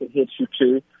as well can hit you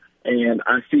too. And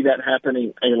I see that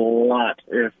happening a lot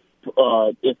if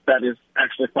that is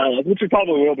actually finalized, which it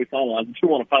probably will be finalized. The two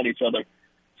want to fight each other.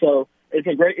 So it's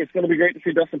going to be great to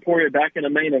see Dustin Poirier back in a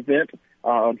main event.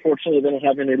 Unfortunately, they don't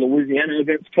have any Louisiana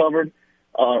events covered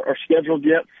or scheduled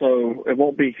yet, so it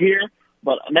won't be here.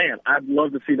 But, man, I'd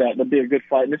love to see that. It'll be a good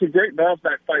fight. And it's a great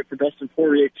bounce-back fight for Dustin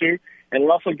Poirier, too. And it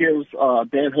also gives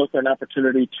Dan Hooker an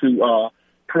opportunity to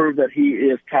prove that he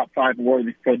is top 5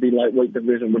 worthy for the lightweight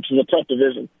division, which is a tough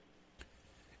division.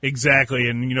 Exactly.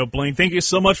 And, Blaine, thank you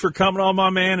so much for coming on, my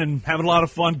man, and having a lot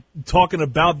of fun talking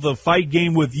about the fight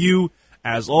game with you.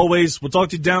 As always, we'll talk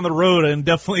to you down the road, and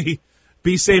definitely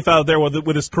be safe out there with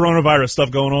this coronavirus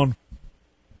stuff going on.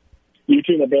 You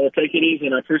too, my brother. Take it easy,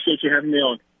 and I appreciate you having me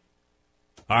on.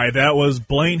 All right, that was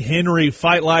Blaine Henry,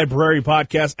 Fight Library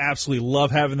Podcast. Absolutely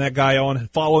love having that guy on.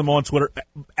 Follow him on Twitter,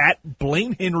 at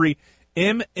Blaine Henry,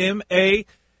 MMA.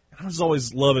 I was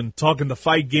always loving talking the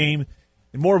fight game,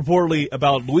 and more importantly,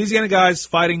 about Louisiana guys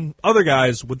fighting other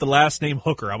guys with the last name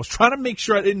Hooker. I was trying to make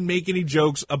sure I didn't make any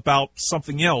jokes about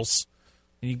something else,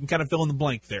 and you can kind of fill in the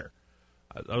blank there.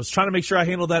 I was trying to make sure I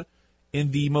handled that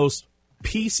in the most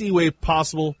PC way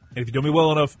possible, and if you do me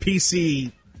well enough,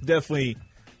 PC definitely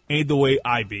ain't the way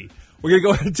I be. We're going to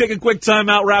go ahead and take a quick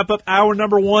timeout, wrap up hour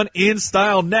number 1 in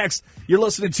style next. You're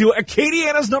listening to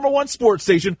Acadiana's number 1 sports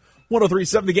station,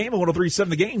 103.7 The Game and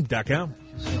 103.7thegame.com.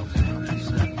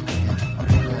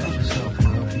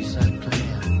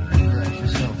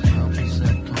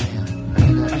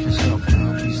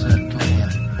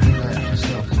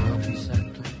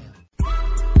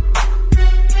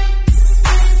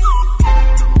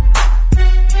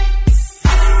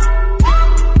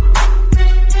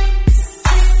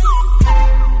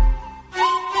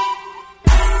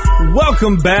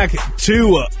 Welcome back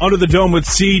to Under the Dome with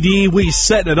CD. We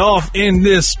setting it off in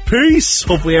this piece.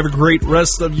 Hopefully you have a great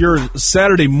rest of your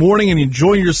Saturday morning and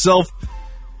enjoying yourself.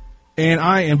 And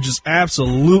I am just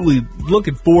absolutely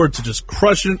looking forward to just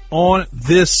crushing on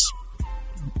this.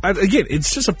 Again,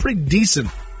 it's just a pretty decent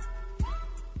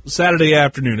Saturday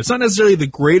afternoon. It's not necessarily the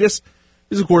greatest.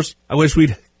 Because, of course, I wish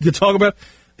we could talk about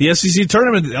the SEC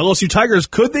tournament. The LSU Tigers,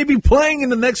 could they be playing in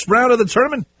the next round of the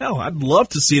tournament? Hell, I'd love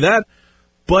to see that.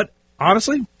 But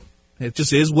honestly, it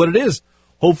just is what it is.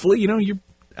 Hopefully, you're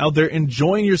out there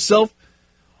enjoying yourself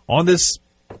on this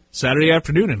Saturday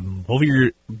afternoon, and hopefully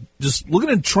you're just looking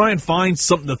to try and find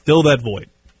something to fill that void.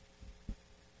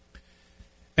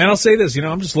 And I'll say this,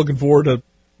 I'm just looking forward to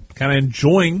kind of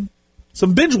enjoying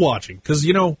some binge watching, because,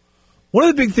 one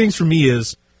of the big things for me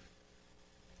is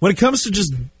when it comes to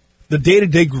just the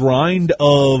day-to-day grind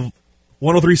of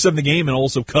 103.7 The Game and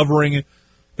also covering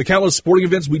the countless sporting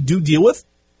events we do deal with,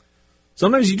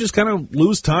 sometimes you just kind of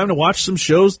lose time to watch some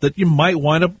shows that you might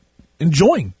wind up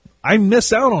enjoying. I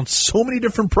miss out on so many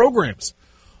different programs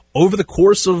over the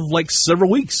course of several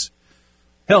weeks.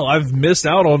 Hell, I've missed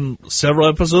out on several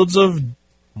episodes of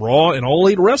Raw and All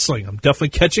Elite Wrestling. I'm definitely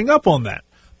catching up on that.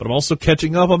 But I'm also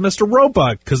catching up on Mr.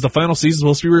 Robot because the final season is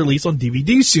supposed to be released on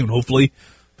DVD soon. Hopefully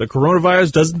the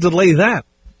coronavirus doesn't delay that.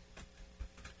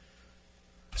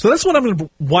 So that's what I'm going to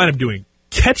wind up doing.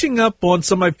 Catching up on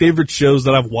some of my favorite shows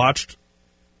that I've watched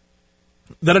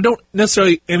that I'm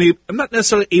not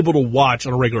necessarily able to watch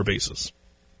on a regular basis.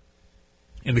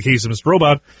 In the case of Mr.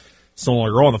 Robot, it's no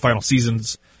longer on. The final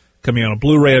season's coming out on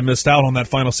Blu-ray. I missed out on that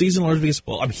final season largely because,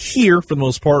 I'm here for the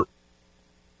most part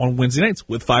on Wednesday nights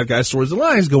with Five Guys Stories and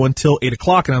Lies going till 8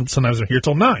 o'clock, and sometimes I'm here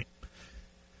till 9.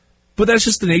 But that's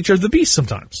just the nature of the beast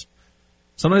sometimes.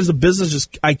 Sometimes the business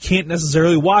I can't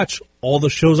necessarily watch all the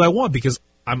shows I want because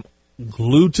I'm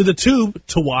glued to the tube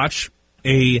to watch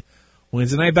a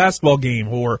Wednesday night basketball game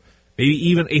or maybe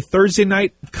even a Thursday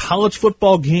night college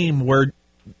football game where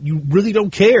you really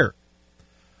don't care.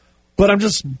 But I'm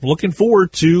just looking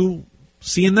forward to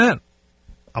seeing that.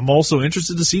 I'm also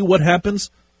interested to see what happens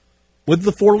with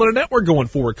the 4-letter network going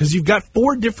forward, because you've got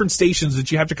 4 different stations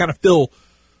that you have to kind of fill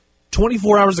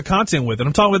 24 hours of content with. And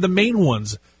I'm talking about the main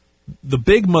ones, the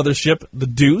big mothership, the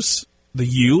Deuce, the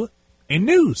U, and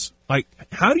News. Like,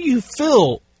 how do you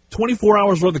fill 24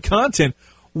 hours worth of content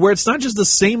where it's not just the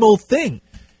same old thing?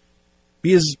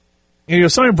 Because,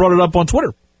 somebody brought it up on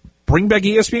Twitter. Bring back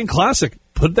ESPN Classic.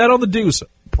 Put that on the Deuce.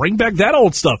 Bring back that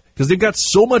old stuff, because they've got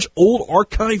so much old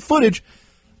archive footage.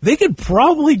 They could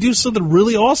probably do something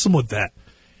really awesome with that.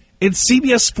 And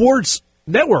CBS Sports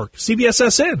Network,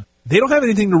 CBSSN, they don't have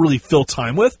anything to really fill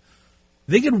time with.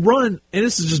 They could run, and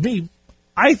this is just me,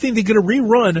 I think they could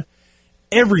rerun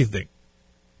everything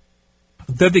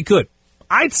that they could.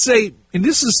 I'd say, and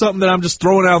this is something that I'm just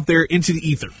throwing out there into the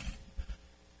ether,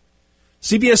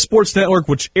 CBS Sports Network,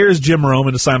 which airs Jim Rome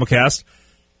in the simulcast,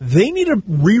 they need to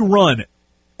rerun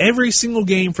every single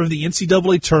game from the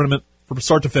NCAA tournament from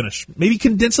start to finish. Maybe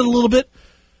condense it a little bit,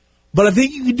 but I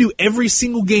think you can do every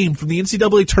single game from the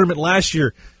NCAA tournament last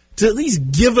year to at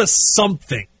least give us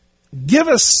something. Give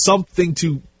us something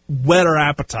to whet our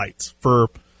appetites for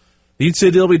the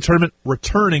NCAA tournament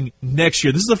returning next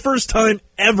year. This is the first time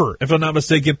ever, if I'm not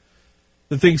mistaken,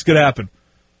 that things could happen.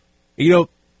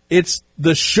 It's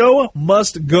the show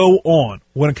must go on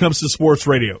when it comes to sports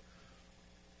radio.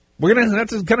 We're going to have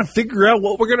to kind of figure out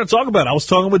what we're going to talk about. I was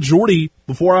talking with Jordy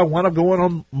before I wound up going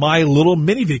on my little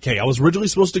mini vacay. I was originally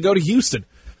supposed to go to Houston,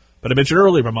 but I mentioned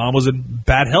earlier my mom was in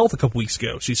bad health a couple weeks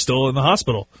ago. She's still in the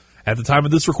hospital at the time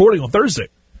of this recording on Thursday.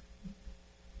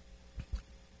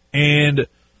 And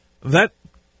that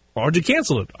already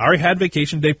canceled it. I already had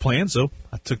vacation day planned, so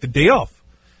I took the day off.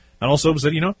 I also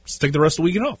said, just take the rest of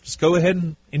the weekend off. Just go ahead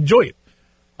and enjoy it.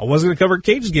 I wasn't going to cover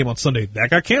Cage's game on Sunday.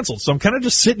 That got canceled. So I'm kind of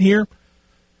just sitting here,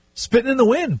 spitting in the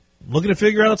wind, looking to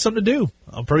figure out something to do.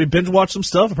 I'll probably binge watch some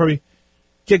stuff. I'll probably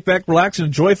kick back, relax, and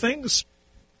enjoy things.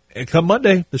 And come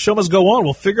Monday, the show must go on.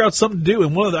 We'll figure out something to do.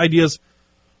 And one of the ideas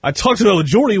I talked about with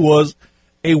Jordy was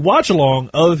a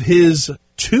watch-along of his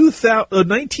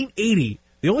 1980,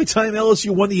 the only time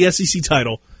LSU won the SEC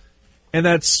title. And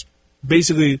that's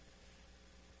basically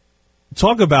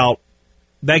talk about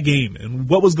that game and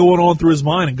what was going on through his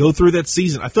mind and go through that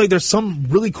season. I feel like there's some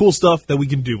really cool stuff that we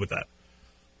can do with that.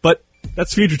 But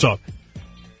that's Future Talk.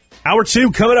 Hour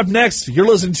 2 coming up next. You're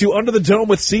listening to Under the Dome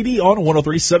with CD on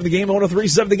 103.7 The Game,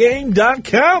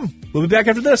 103.7thegame.com. We'll be back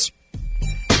after this.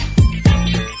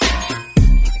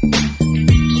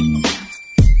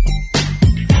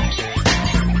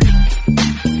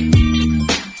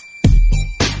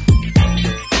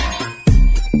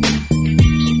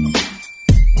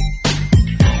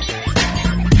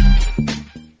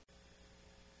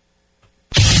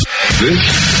 This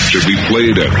should be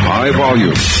played at high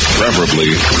volume, preferably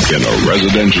in a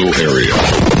residential area.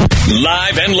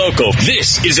 Live and local,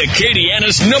 this is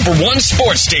Acadiana's #1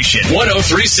 sports station,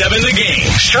 103.7 The Game.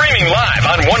 Streaming live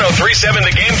on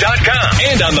 103.7thegame.com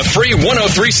and on the free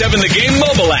 103.7 The Game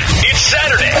mobile app. It's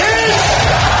Saturday.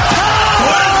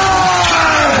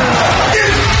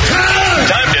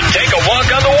 Time to take a walk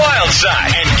on the wild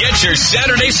side and get your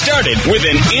Saturday started with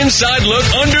an inside look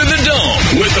under the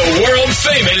dome with the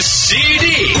world-famous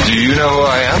CD. Do you know who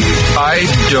I am? I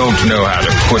don't know how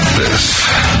to put this,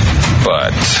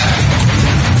 but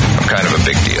I'm kind of a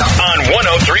big deal. On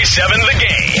 103.7 The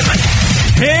Game.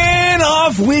 And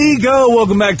off we go.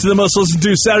 Welcome back to the most listened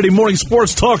to Saturday morning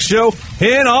sports talk show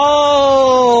in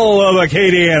all of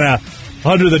Acadiana.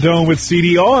 Under the Dome with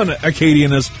CD on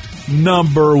Acadiana's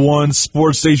 #1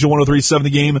 sports station, 103.7 The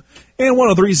Game and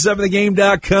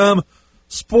 103.7thegame.com.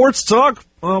 Sports talk,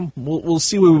 we'll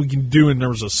see what we can do in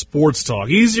terms of sports talk.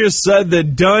 Easier said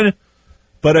than done,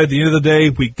 but at the end of the day,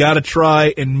 we got to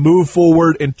try and move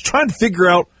forward and try and figure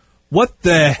out what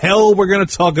the hell we're going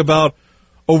to talk about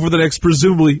over the next,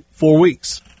 presumably, 4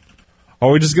 weeks.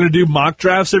 Are we just going to do mock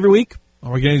drafts every week?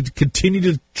 Are we going to continue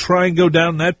to try and go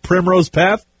down that primrose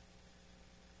path?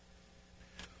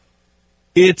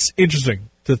 It's interesting,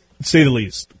 to say the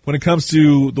least, when it comes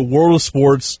to the world of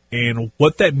sports and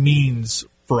what that means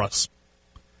for us.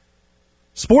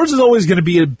 Sports is always going to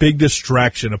be a big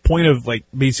distraction, a point of,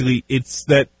 basically, it's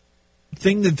that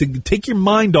thing that can take your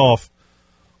mind off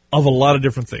of a lot of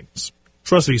different things.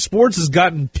 Trust me, sports has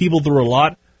gotten people through a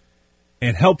lot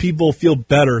and helped people feel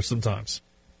better sometimes.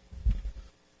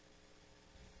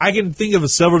 I can think of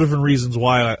several different reasons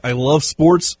why I love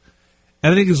sports.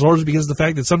 And I think it's largely because of the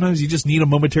fact that sometimes you just need a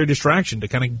momentary distraction to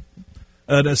kind of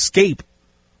an escape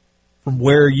from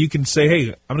where you can say, hey,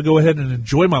 I'm going to go ahead and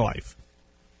enjoy my life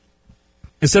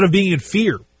instead of being in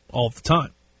fear all the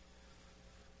time.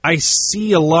 I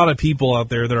see a lot of people out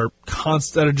there that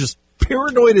are just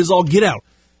paranoid as all get out,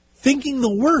 thinking the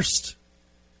worst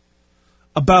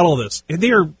about all this. And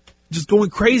they are just going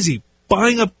crazy,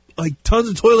 buying up like tons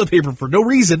of toilet paper for no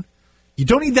reason. You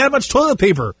don't need that much toilet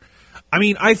paper. I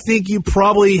mean, I think you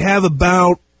probably have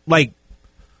about like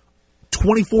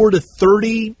 24 to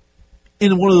 30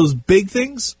 in one of those big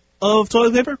things of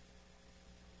toilet paper.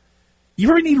 You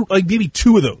probably need like maybe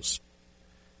 2 of those.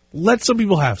 Let some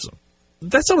people have some.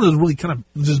 That's something that really kind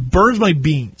of just burns my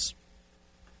beans.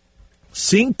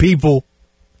 Seeing people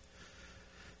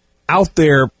out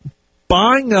there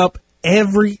buying up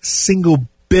every single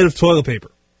bit of toilet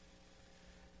paper.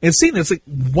 And seeing that's like,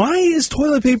 why is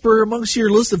toilet paper amongst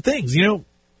your list of things? You know,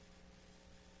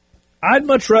 I'd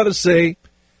much rather say,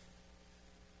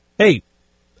 hey,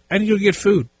 I need to go get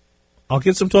food. I'll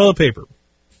get some toilet paper.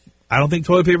 I don't think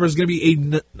toilet paper is going to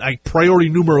be a priority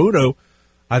numero uno.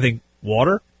 I think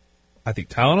water. I think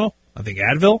Tylenol. I think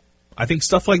Advil. I think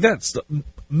stuff like that.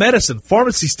 Medicine,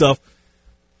 pharmacy stuff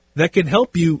that can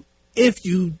help you if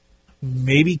you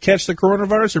maybe catch the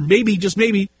coronavirus or maybe, just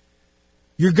maybe,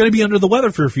 you're going to be under the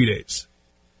weather for a few days.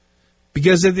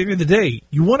 Because at the end of the day,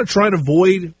 you want to try and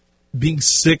avoid being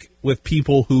sick with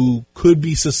people who could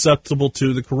be susceptible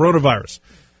to the coronavirus.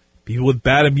 People with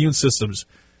bad immune systems.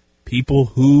 People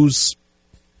whose,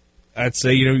 I'd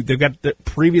say, you know, they've got the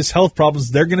previous health problems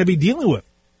they're going to be dealing with.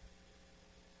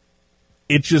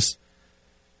 It's just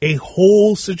a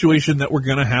whole situation that we're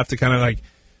going to have to kind of like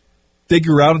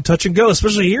figure out and touch and go,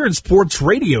 especially here in sports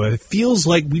radio. It feels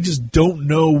like we just don't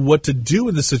know what to do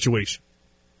in this situation.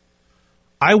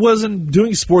 I wasn't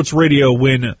doing sports radio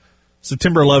when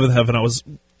September 11th happened. I was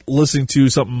listening to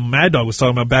something Mad Dog was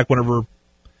talking about back whenever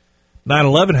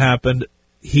 9/11 happened.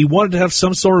 He wanted to have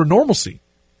some sort of normalcy.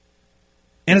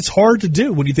 And it's hard to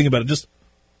do when you think about it. Just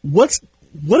what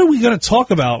are we going to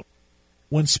talk about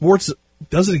when sports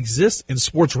doesn't exist in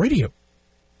sports radio?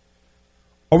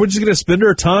 Are we just going to spend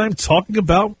our time talking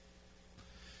about,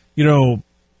 you know,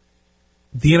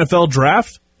 the NFL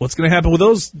draft? What's going to happen with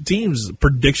those teams?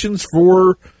 Predictions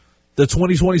for the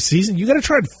 2020 season? You got to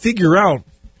try and figure out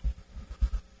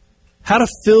how to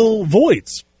fill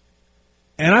voids.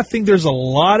 And I think there's a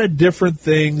lot of different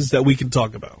things that we can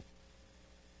talk about.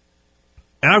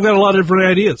 And I've got a lot of different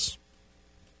ideas.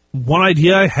 One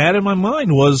idea I had in my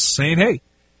mind was saying, hey,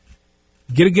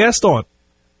 get a guest on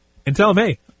and tell them,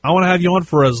 hey, I want to have you on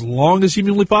for as long as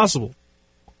humanly possible.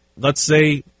 Let's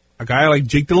say a guy like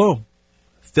Jake Delhomme.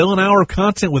 Fill an hour of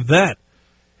content with that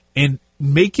and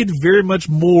make it very much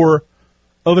more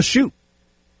of a shoot.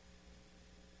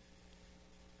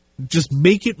 Just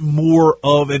make it more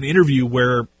of an interview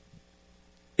where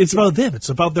it's about them. It's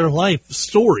about their life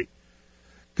story.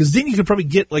 Because then you could probably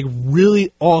get like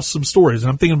really awesome stories. And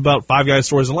I'm thinking about Five Guys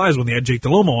Stories of Lies when they had Jake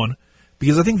Delhomme on,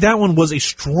 because I think that one was a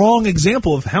strong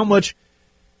example of how much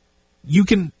you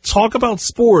can talk about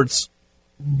sports,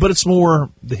 but it's more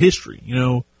the history. You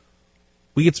know,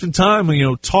 we could spend time, you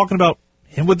know, talking about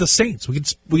him with the Saints. We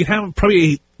could have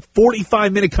probably a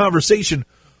 45-minute conversation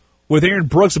with Aaron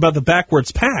Brooks about the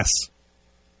backwards pass.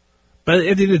 But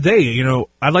at the end of the day, you know,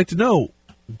 I'd like to know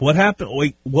what happened.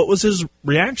 Like, what was his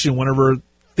reaction whenever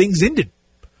things ended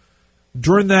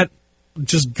during that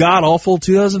just god-awful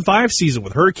 2005 season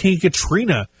with Hurricane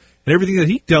Katrina and everything that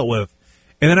he dealt with.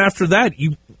 And then after that,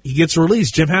 he gets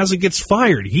released. Jim Haslett gets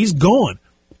fired. He's gone.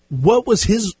 What was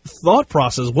his thought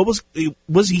process? What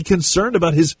was he concerned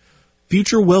about his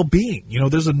future well-being? You know,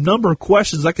 there's a number of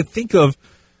questions I could think of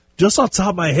just off the top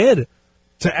of my head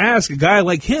to ask a guy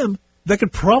like him that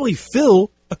could probably fill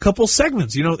a couple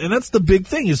segments, you know, and that's the big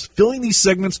thing, is filling these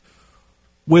segments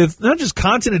with not just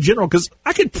content in general, because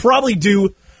I could probably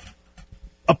do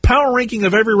a power ranking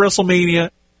of every WrestleMania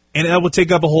and that would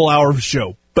take up a whole hour of the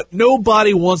show. But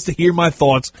nobody wants to hear my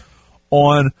thoughts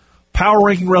on power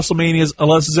ranking WrestleManias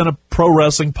unless it's in a pro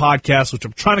wrestling podcast, which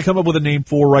I'm trying to come up with a name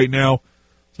for right now.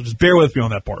 So just bear with me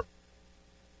on that part.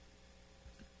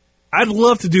 I'd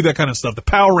love to do that kind of stuff, the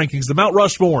power rankings, the Mount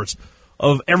Rushmores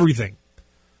of everything.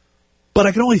 But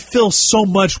I can only fill so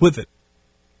much with it.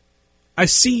 I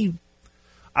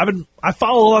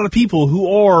follow a lot of people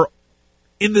who are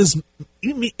in this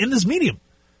medium,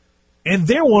 and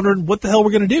they're wondering what the hell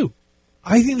we're going to do.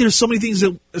 I think there's so many things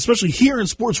that, especially here in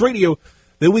sports radio,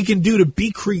 that we can do to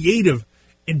be creative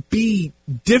and be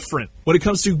different when it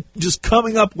comes to just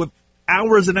coming up with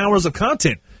hours and hours of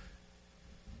content.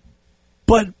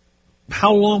 But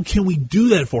how long can we do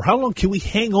that for? How long can we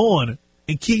hang on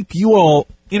and keep you all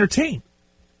entertained?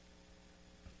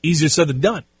 easier said than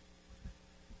done.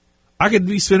 I could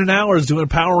be spending hours doing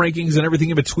power rankings and everything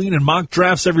in between and mock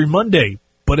drafts every Monday.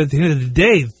 But at the end of the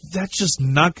day, that's just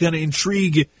not going to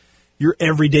intrigue your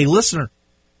everyday listener.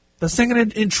 That's not going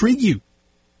to intrigue you.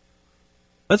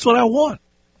 That's what I want.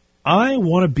 I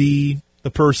want to be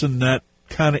the person that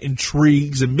kind of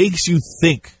intrigues and makes you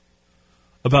think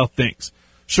about things.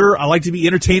 Sure, I like to be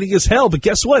entertaining as hell, but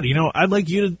guess what? I'd like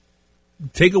you to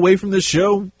take away from this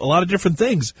show a lot of different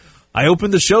things. I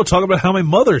opened the show talking about how my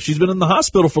mother, she's been in the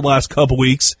hospital for the last couple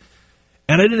weeks,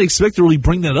 and I didn't expect to really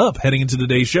bring that up heading into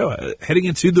today's show, heading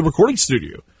into the recording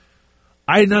studio.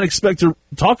 I did not expect to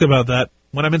talk about that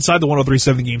when I'm inside the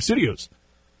 103.7 The Game studios.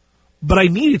 But I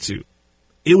needed to.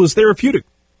 It was therapeutic.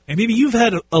 And maybe you've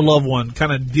had a loved one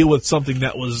kind of deal with something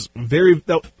that was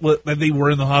that they were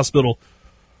in the hospital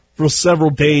for several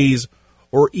days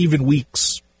or even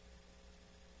weeks.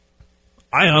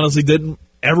 I honestly didn't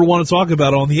ever want to talk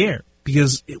about it on the air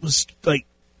because it was like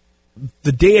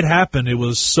the day it happened, it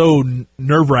was so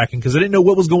nerve-wracking because I didn't know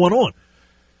what was going on.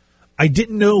 I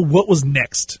didn't know what was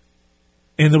next.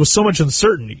 And there was so much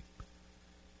uncertainty.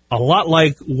 A lot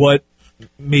like what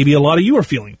maybe a lot of you are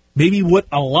feeling. Maybe what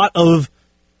a lot of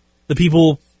the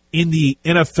people in the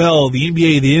NFL, the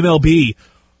NBA, the MLB,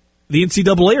 the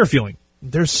NCAA are feeling.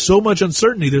 There's so much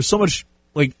uncertainty. There's so much,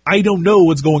 I don't know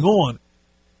what's going on.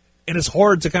 And it's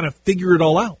hard to kind of figure it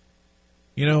all out.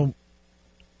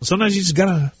 Sometimes you just got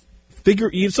to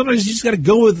sometimes you just got to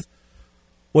go with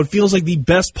what feels like the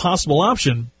best possible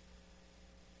option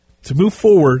to move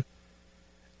forward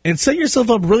and set yourself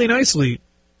up really nicely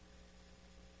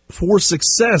for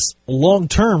success long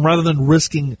term rather than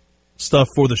risking stuff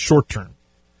for the short term.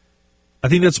 I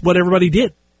think that's what everybody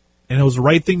did, and it was the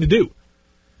right thing to do.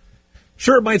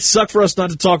 Sure, it might suck for us not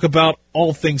to talk about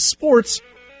all things sports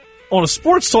on a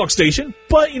sports talk station,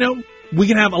 but, we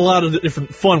can have a lot of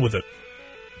different fun with it.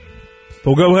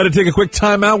 We'll go ahead and take a quick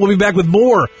timeout. We'll be back with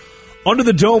more Under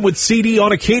the Dome with CD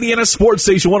on Acadiana Sports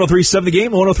Station 103.7 The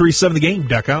Game,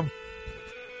 103.7thegame.com.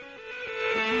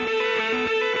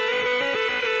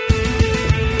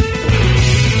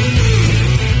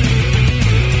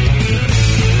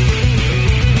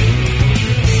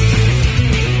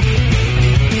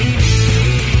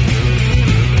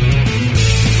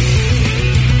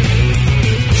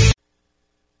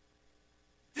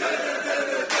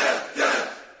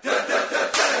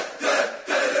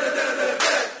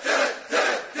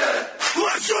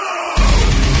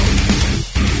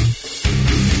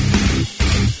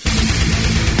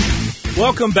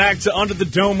 Welcome back to Under the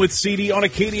Dome with CD on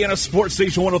Acadiana Sports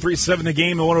Station 103.7 The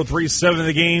Game and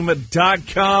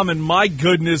 103.7thegame.com. And my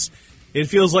goodness, it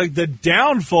feels like the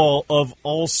downfall of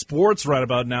all sports right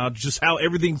about now, just how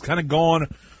everything's kind of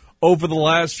gone over the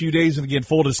last few days. And again,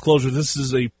 full disclosure, this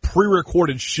is a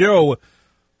pre-recorded show,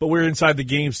 but we're inside the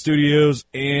Game studios.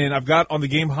 And I've got on the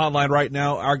Game hotline right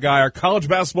now our college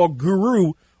basketball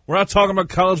guru. We're not talking about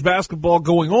college basketball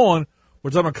going on. We're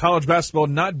talking about college basketball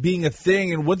not being a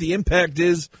thing and what the impact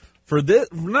is for this,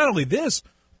 not only this,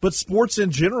 but sports in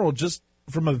general, just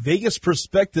from a Vegas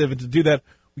perspective. And to do that,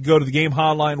 we go to the Game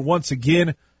hotline once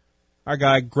again. Our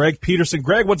guy, Greg Peterson.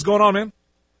 Greg, what's going on, man?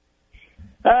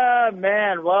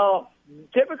 Man, well,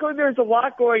 typically there's a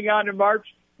lot going on in March.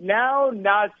 Now,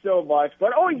 not so much,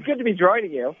 but always good to be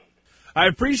joining you. I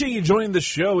appreciate you joining the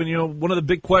show, and, one of the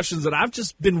big questions that I've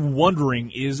just been wondering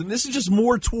is, and this is just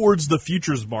more towards the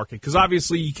futures market, because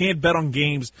obviously you can't bet on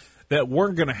games that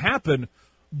weren't going to happen,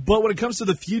 but when it comes to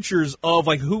the futures of,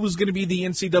 who was going to be the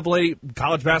NCAA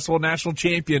college basketball national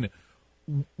champion,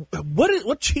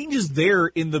 what changes there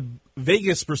in the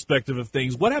Vegas perspective of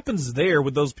things? What happens there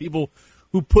with those people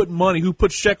who put money, who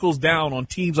put shekels down on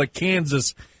teams like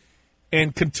Kansas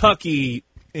and Kentucky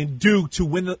and Duke to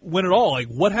win it all?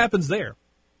 What happens there?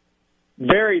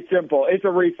 Very simple. It's a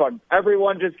refund.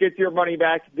 Everyone just gets your money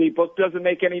back. The book doesn't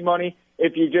make any money.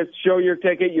 If you just show your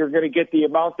ticket, you're going to get the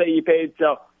amount that you paid.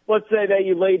 So let's say that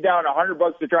you laid down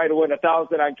 $100 to try to win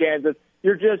 $1,000 on Kansas.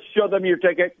 You just show them your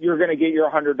ticket. You're going to get your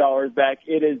 $100 back.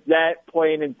 It is that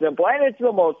plain and simple, and it's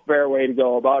the most fair way to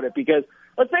go about it because,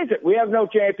 let's face it, we have no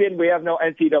champion. We have no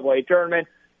NCAA tournament.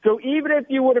 So even if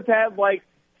you would have had,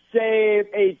 say,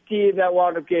 a team that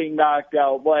wound up getting knocked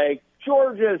out, like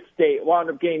Georgia State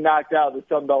wound up getting knocked out of the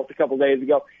Sun Belt a couple days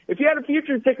ago. If you had a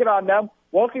future ticket on them,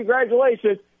 well,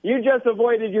 congratulations. You just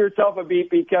avoided yourself a beat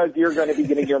because you're going to be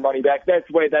getting your money back. That's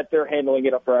the way that they're handling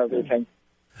it up for everything.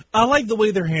 I like the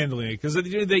way they're handling it because at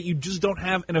the end of the day, you just don't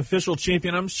have an official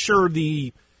champion. I'm sure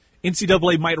the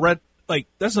NCAA might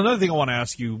that's another thing I want to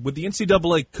ask you. With the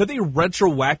NCAA, could they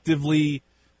retroactively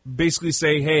basically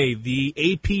say, hey, the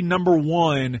AP number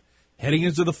one heading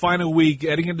into the final week,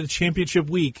 heading into the championship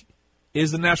week,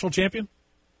 is the national champion?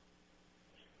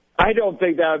 I don't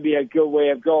think that would be a good way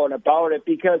of going about it,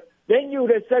 because then you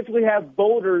would essentially have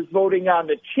voters voting on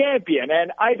the champion,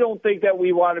 and I don't think that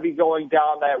we want to be going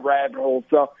down that rabbit hole.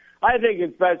 So I think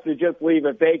it's best to just leave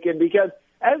it vacant, because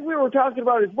as we were talking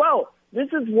about as well, this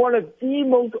is one of the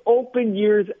most open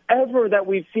years ever that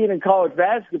we've seen in college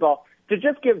basketball. To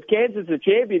just give Kansas a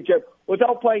championship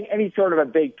without playing any sort of a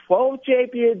Big 12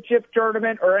 championship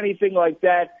tournament or anything like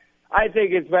that, I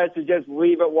think it's best to just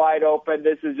leave it wide open.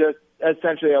 This is just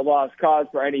essentially a lost cause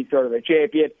for any sort of a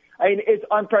champion. I mean, it's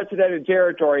unprecedented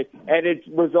territory, and it's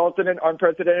resulted in an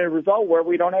unprecedented result where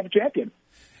we don't have a champion.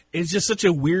 It's just such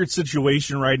a weird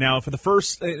situation right now. For the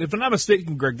first, if I'm not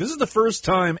mistaken, Greg, this is the first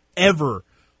time ever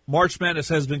March Madness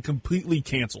has been completely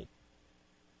canceled.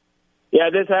 Yeah,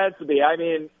 this has to be. I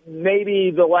mean,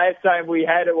 maybe the last time we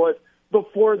had it was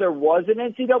before there was an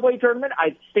NCAA tournament.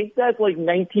 I think that's like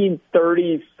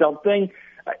 1930-something.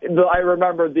 I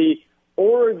remember the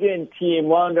Oregon team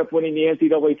wound up winning the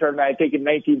NCAA tournament, I think, in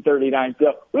 1939.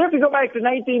 So we have to go back to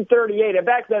 1938, and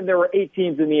back then there were 8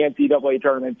 teams in the NCAA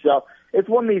tournament. So it's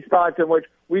one of these spots in which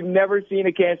we've never seen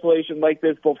a cancellation like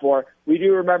this before. We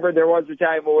do remember there was a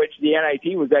time in which the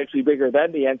NIT was actually bigger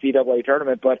than the NCAA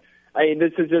tournament, but I mean,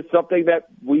 this is just something that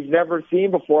we've never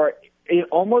seen before. It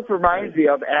almost reminds me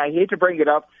of, and I hate to bring it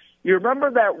up, you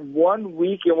remember that one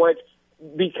week in which,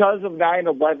 because of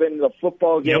 9/11, the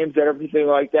football games and everything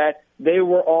like that, they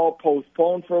were all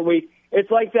postponed for a week.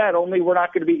 It's like that, only we're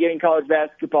not going to be getting college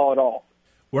basketball at all.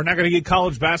 We're not going to get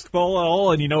college basketball at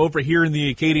all. And, you know, over here in the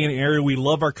Acadian area, we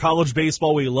love our college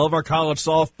baseball. We love our college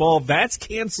softball. That's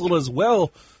canceled as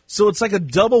well. So it's like a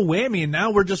double whammy. And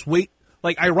now we're just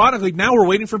ironically, now we're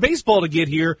waiting for baseball to get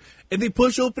here. And they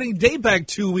push opening day back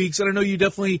 2 weeks. And I know you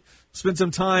definitely spent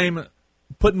some time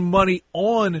putting money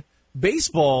on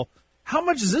baseball. How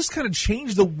much does this kind of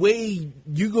change the way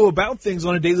you go about things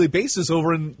on a daily basis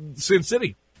over in Sin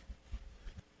City?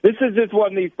 This is just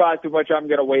one of these spots in which I'm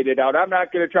going to wait it out. I'm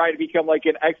not going to try to become like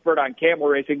an expert on camel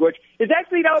racing, which is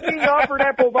actually now being offered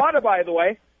at Bovada, by the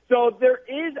way. So there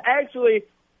is actually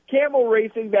camel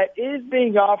racing that is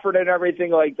being offered and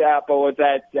everything like that. But with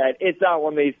that said, it's not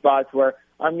one of these spots where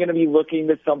I'm going to be looking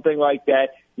to something like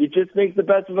that. You just make the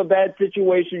best of a bad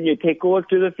situation. You take a look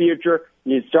to the future.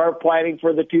 You start planning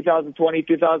for the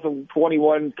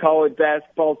 2020-2021 college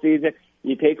basketball season.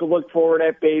 You take a look forward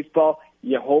at baseball.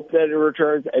 You hope that it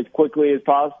returns as quickly as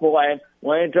possible. And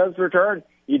when it does return,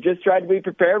 you just try to be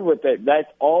prepared with it. That's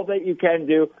all that you can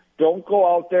do. Don't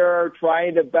go out there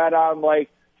trying to bet on like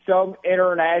some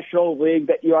international league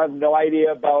that you have no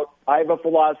idea about. I have a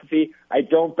philosophy. I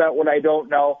don't bet what I don't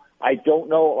know. I don't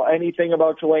know anything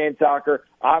about Chilean soccer.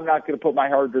 I'm not going to put my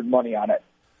hard-earned money on it.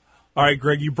 All right,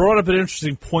 Greg, you brought up an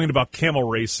interesting point about camel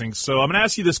racing. So I'm going to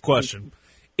ask you this question.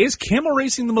 Is camel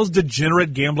racing the most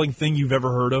degenerate gambling thing you've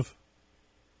ever heard of?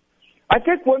 I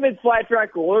think women's flat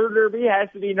track roller derby has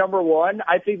to be number one.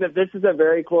 I think that this is a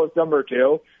very close number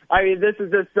two. I mean, this is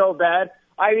just so bad.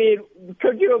 I mean,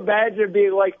 could you imagine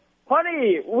being like,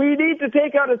 honey, we need to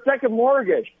take out a second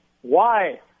mortgage?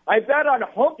 Why? I bet on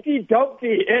Humpty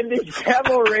Dumpty in the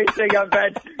camel racing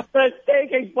event that's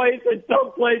taking place in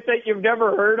some place that you've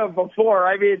never heard of before.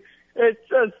 I mean, it's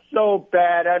just so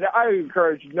bad, and I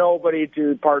encourage nobody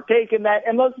to partake in that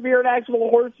unless you're an actual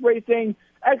horse racing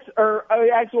or an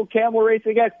actual camel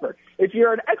racing expert. If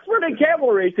you're an expert in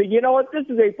camel racing, you know what? This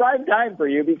is a prime time for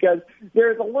you because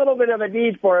there's a little bit of a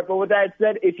need for it. But with that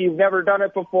said, if you've never done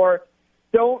it before,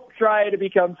 don't try to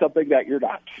become something that you're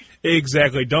not.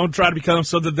 Exactly. Don't try to become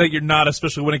something that you're not,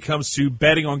 especially when it comes to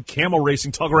betting on camel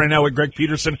racing. Talking right now with Greg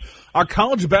Peterson, our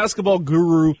college basketball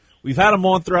guru. We've had him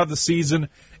on throughout the season.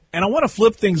 And I want to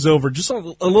flip things over, just a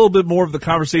little bit more of the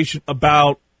conversation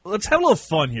about, let's have a little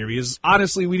fun here, because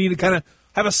honestly, we need to kind of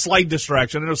have a slight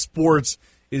distraction. I know sports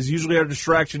is usually our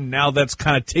distraction. Now that's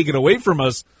kind of taken away from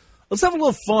us. Let's have a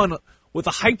little fun with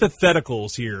the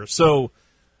hypotheticals here. So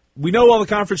we know all the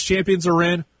conference champions are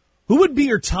in. Who would be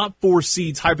your top 4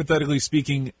 seeds, hypothetically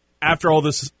speaking, after all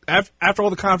this, after all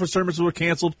the conference tournaments were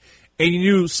canceled, and you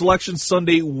knew Selection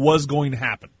Sunday was going to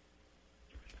happen?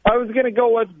 I was going to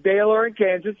go with Baylor and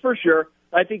Kansas for sure.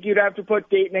 I think you'd have to put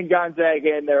Dayton and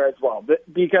Gonzaga in there as well,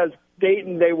 because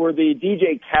Dayton, they were the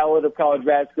DJ Khaled of college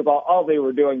basketball. All they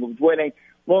were doing was winning.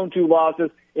 Lone 2 losses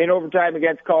in overtime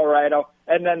against Colorado,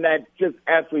 and then that just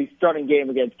absolutely stunning game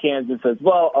against Kansas as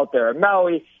well out there in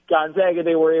Maui. Gonzaga,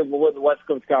 they were able to win the West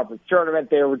Coast Conference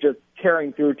Tournament. They were just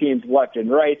tearing through teams left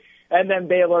and right. And then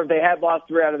Baylor, they had lost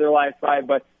 3 out of their last 5,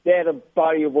 but they had a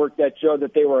body of work that showed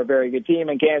that they were a very good team.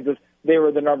 And Kansas, they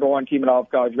were the number 1 team in all of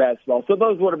college basketball. So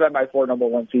those would have been my 4 number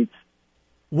 1 seeds.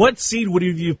 What seed would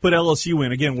you put LSU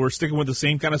in? Again, we're sticking with the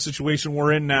same kind of situation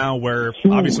we're in now, where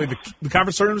obviously the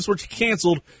conference tournaments were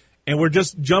canceled, and we're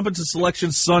just jumping to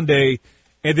Selection Sunday,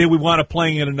 and then we wind up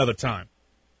playing it another time.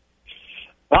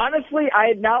 Honestly, I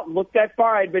had not looked that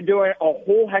far. I'd been doing a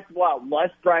whole heck of a lot less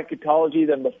bracketology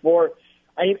than before.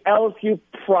 I mean, LSU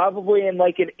probably in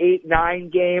like an 8-9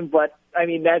 game, but, I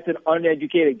mean, that's an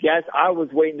uneducated guess. I was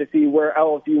waiting to see where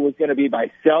LSU was going to be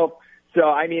myself. So,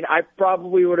 I mean, I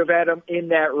probably would have had them in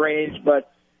that range,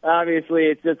 but obviously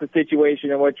it's just a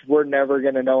situation in which we're never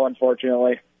going to know,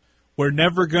 unfortunately. We're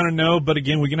never going to know, but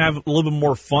again, we can have a little bit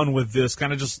more fun with this,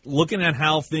 kind of just looking at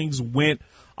how things went.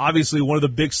 Obviously, one of the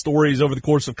big stories over the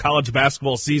course of college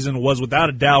basketball season was, without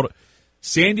a doubt,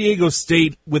 San Diego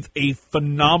State with a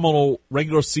phenomenal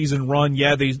regular season run.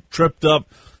 Yeah, they tripped up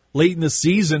late in the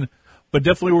season, but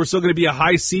definitely were still going to be a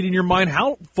high seed in your mind.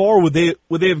 How far would they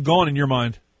have gone in your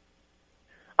mind?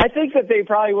 I think that they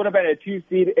probably would have been a 2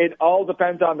 seed. It all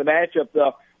depends on the matchup,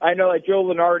 though. I know that Joe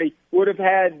Lunardi would have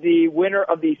had the winner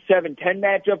of the 7-10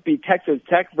 matchup be Texas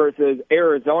Tech versus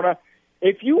Arizona.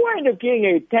 If you wind up getting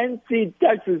a 10-seed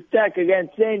Texas Tech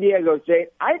against San Diego State,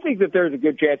 I think that there's a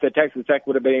good chance that Texas Tech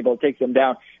would have been able to take them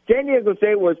down. San Diego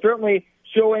State was certainly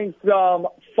showing some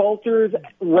falters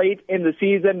late in the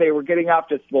season. They were getting off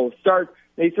to slow starts.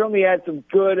 They certainly had some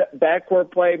good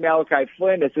backcourt play. Malachi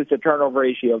Flynn, assisted turnover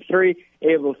ratio of 3,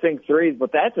 able to sink threes.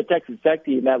 But that's a Texas Tech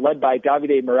team that led by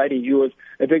Davide Moretti, who was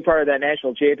a big part of that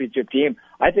national championship team.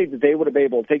 I think that they would have been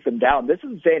able to take them down. This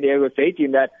is a San Diego State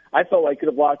team that I felt like could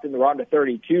have lost in the round of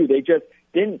 32. They just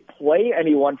didn't play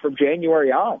anyone from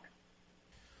January on.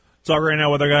 Talk right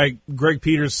now with our guy, Greg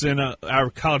Peterson, our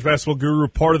college basketball guru,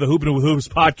 part of the Hoopin' with Hoops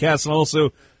podcast, and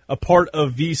also a part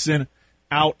of VSiN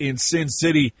out in Sin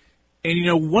City. And, you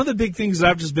know, one of the big things that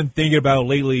I've just been thinking about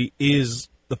lately is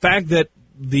the fact that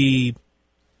the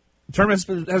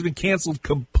tournament has been canceled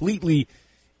completely.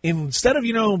 Instead of,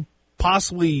 you know,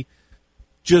 possibly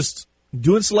just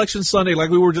doing Selection Sunday like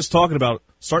we were just talking about,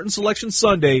 starting Selection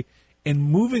Sunday and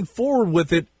moving forward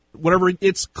with it whenever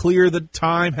it's clear that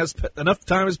enough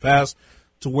time has passed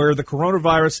to where the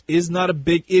coronavirus is not a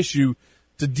big issue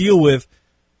to deal with.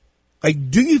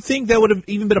 Like, do you think that would have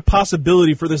even been a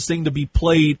possibility for this thing to be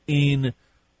played in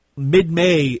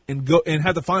mid-May and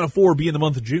have the Final Four be in the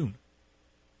month of June?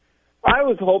 I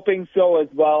was hoping so as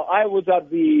well. I was of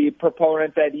the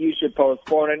proponent that you should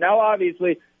postpone it. Now,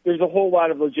 obviously, there's a whole lot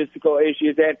of logistical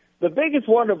issues, and the biggest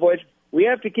one of which we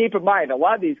have to keep in mind, a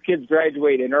lot of these kids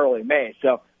graduate in early May,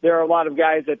 so there are a lot of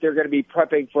guys that they're going to be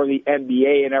prepping for the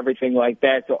NBA and everything like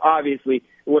that, so obviously it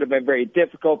would have been very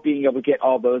difficult being able to get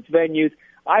all those venues.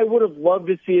 I would have loved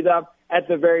to see them, at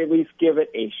the very least, give it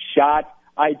a shot.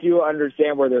 I do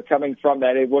understand where they're coming from,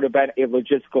 that it would have been a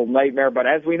logistical nightmare. But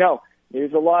as we know,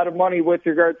 there's a lot of money with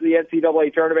regards to the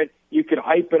NCAA tournament. You could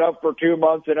hype it up for 2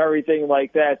 months and everything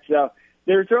like that. So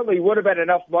there certainly would have been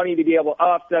enough money to be able to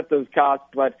offset those costs.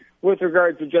 But with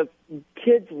regards to just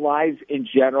kids' lives in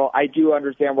general, I do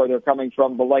understand where they're coming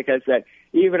from. But like I said,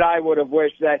 even I would have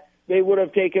wished that they would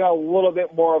have taken a little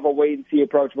bit more of a wait-and-see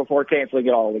approach before canceling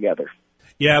it all together.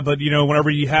 Yeah, but, you know, whenever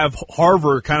you have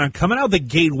Harvard kind of coming out the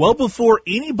gate well before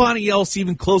anybody else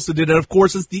even close to did it, of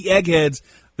course, it's the eggheads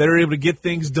that are able to get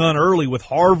things done early with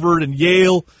Harvard and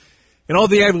Yale and all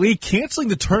the Ivy League canceling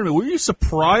the tournament. Were you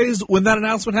surprised when that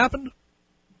announcement happened?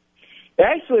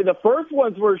 Actually, the first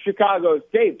ones were Chicago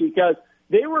State because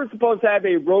they were supposed to have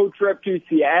a road trip to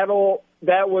Seattle.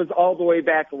 That was all the way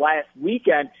back last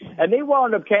weekend, and they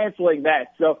wound up canceling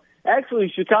that. So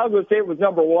actually, Chicago State was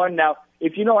number one. Now,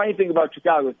 if you know anything about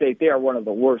Chicago State, they are one of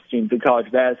the worst teams in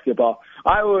college basketball.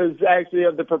 I was actually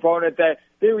of the proponent that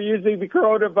they were using the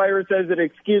coronavirus as an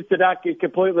excuse to not get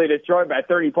completely destroyed by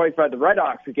 30 points by the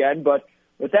Redhawks again. But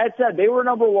with that said, they were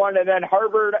number one, and then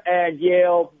Harvard and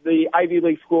Yale, the Ivy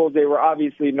League schools, they were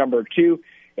obviously number two.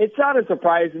 It's not a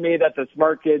surprise to me that the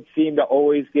smart kids seem to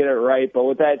always get it right. But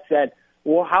with that said,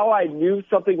 well, how I knew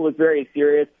something was very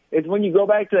serious is when you go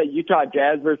back to that Utah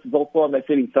Jazz versus Oklahoma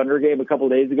City Thunder game a couple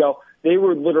of days ago, they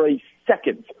were literally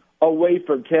seconds away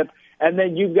from tip. And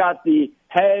then you've got the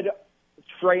head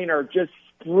trainer just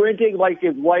sprinting like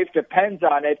his life depends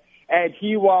on it, and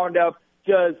he wound up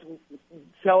just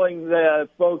telling the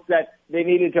folks that they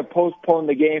needed to postpone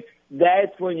the game.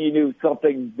 That's when you knew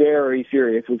something very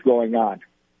serious was going on.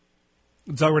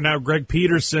 So we're now Greg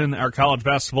Peterson, our college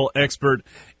basketball expert.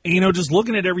 And, you know, just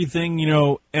looking at everything, you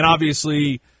know, and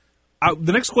obviously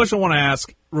the next question I want to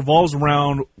ask revolves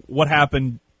around what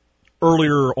happened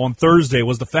earlier on Thursday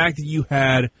was the fact that you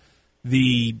had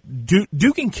the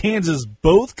Duke and Kansas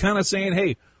both kind of saying,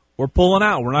 hey, we're pulling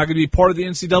out. We're not going to be part of the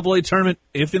NCAA tournament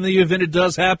if in the event it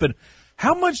does happen.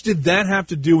 How much did that have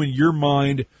to do in your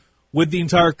mind with the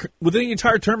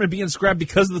entire tournament being scrapped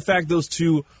because of the fact those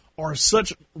two are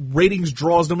such ratings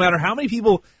draws? No matter how many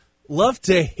people love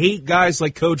to hate guys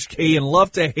like Coach K and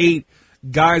love to hate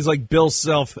guys like Bill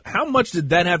Self, how much did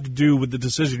that have to do with the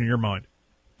decision in your mind?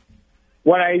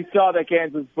 When I saw that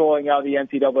Kansas was pulling out of the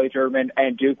NCAA tournament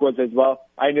and Duke was as well,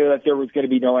 I knew that there was going to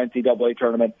be no NCAA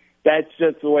tournament. That's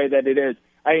just the way that it is.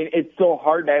 I mean, it's so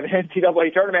hard to have an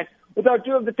NCAA tournament without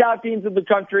two of the top teams in the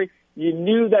country. You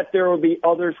knew that there would be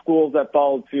other schools that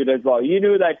followed suit as well. You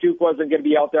knew that Duke wasn't going to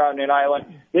be out there on an island.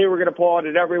 They were going to pull out,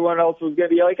 and everyone else was going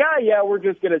to be like, yeah, we're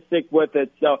just going to stick with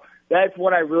it. So that's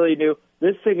when I really knew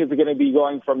this thing is going to be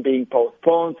going from being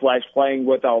postponed / playing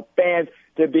without fans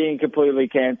to being completely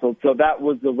canceled. So that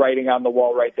was the writing on the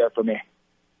wall right there for me.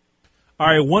 All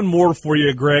right, one more for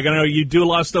you, Greg. I know you do a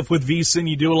lot of stuff with VSiN.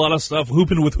 You do a lot of stuff,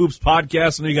 Hooping with Hoops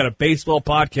podcast. I know you got a baseball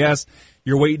podcast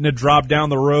you're waiting to drop down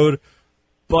the road.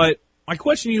 But my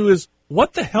question to you is,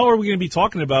 what the hell are we going to be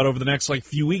talking about over the next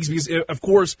few weeks? Because, of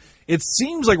course, it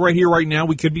seems like right here, right now,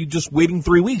 we could be just waiting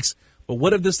 3 weeks. But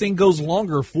what if this thing goes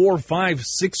longer, 4, 5,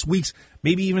 6 weeks,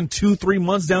 maybe even 2, 3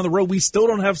 months down the road? We still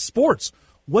don't have sports.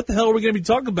 What the hell are we going to be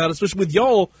talking about, especially with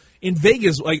y'all in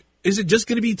Vegas? Is it just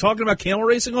going to be talking about camel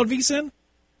racing on VSiN?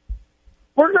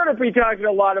 We're going to be talking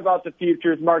a lot about the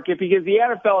futures market because the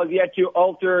NFL has yet to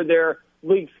alter their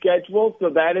league schedule,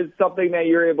 so that is something that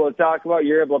you're able to talk about.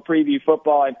 You're able to preview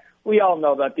football, and we all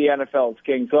know that the NFL is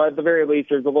king, so at the very least,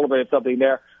 there's a little bit of something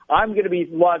there. I'm going to be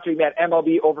launching that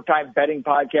MLB Overtime Betting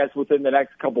podcast within the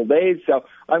next couple days, so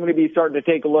I'm going to be starting to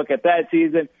take a look at that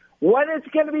season. When it's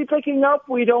going to be picking up,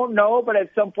 we don't know, but at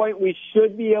some point we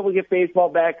should be able to get baseball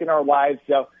back in our lives.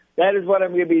 So that is what I'm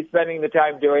going to be spending the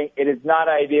time doing. It is not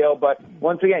ideal, but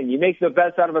once again, you make the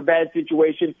best out of a bad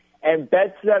situation, and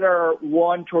bets that are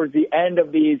won towards the end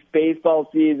of these baseball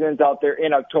seasons out there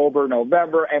in October,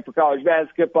 November, and for college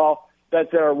basketball, bets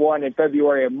that are won in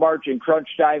February and March in crunch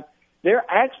time, they're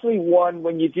actually won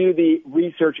when you do the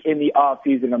research in the off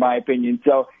season, in my opinion.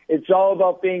 So it's all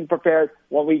about being prepared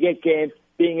when we get games,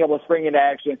 being able to spring into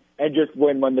action, and just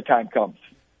win when the time comes.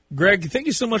 Greg, thank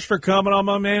you so much for coming on,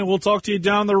 my man. We'll talk to you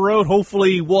down the road.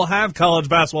 Hopefully we'll have college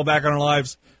basketball back in our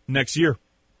lives next year.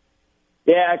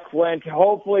 Yeah, Clint.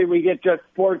 Hopefully we get just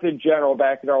sports in general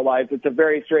back in our lives. It's a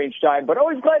very strange time, but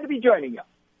always glad to be joining you.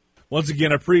 Once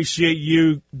again, I appreciate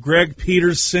you, Greg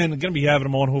Peterson. I'm going to be having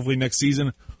him on hopefully next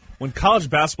season when college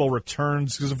basketball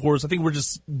returns because, of course, I think we're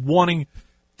just wanting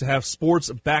to have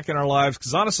sports back in our lives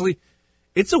because, honestly,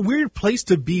 it's a weird place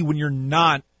to be when you're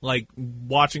not,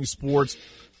 watching sports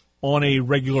on a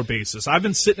regular basis. I've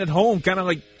been sitting at home kind of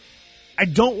I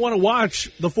don't want to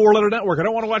watch the four-letter network. I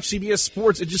don't want to watch CBS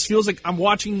Sports. It just feels like I'm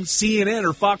watching CNN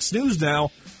or Fox News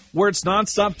now where it's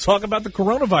nonstop talk about the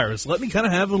coronavirus. Let me kind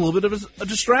of have a little bit of a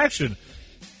distraction,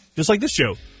 just like this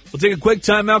show. We'll take a quick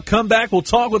timeout, come back. We'll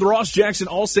talk with Ross Jackson,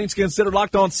 All Saints Considered,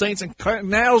 Locked On Saints, and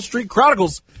Canal Street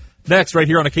Chronicles next right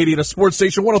here on Acadiana Sports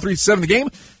Station 103.7 The Game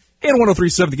and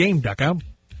 1037thegame.com.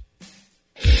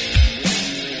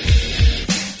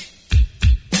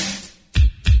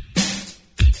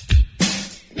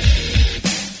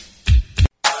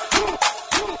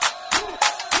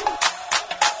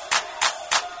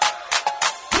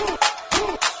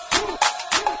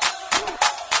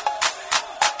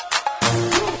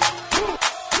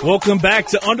 Welcome back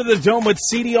to Under the Dome with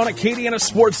CD on Acadiana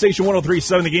Sports Station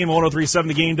 103.7 The Game,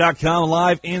 1037thegame.com,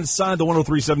 live inside the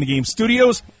 1037 The Game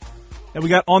studios. And we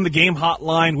got On the Game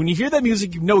hotline. When you hear that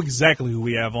music, you know exactly who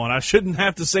we have on. I shouldn't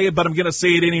have to say it, but I'm going to say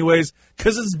it anyways,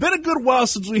 because it's been a good while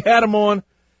since we had him on.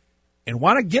 And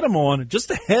why not get him on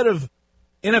just ahead of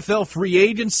NFL free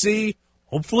agency?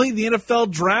 Hopefully the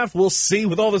NFL draft, we'll see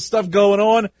with all this stuff going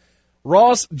on.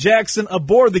 Ross Jackson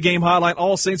aboard the Game hotline,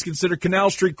 All Saints Considered, Canal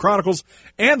Street Chronicles,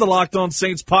 and the Locked On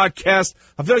Saints podcast.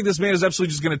 I feel like this man is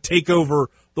absolutely just going to take over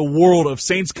the world of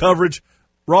Saints coverage.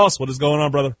 Ross, what is going on,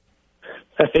 brother?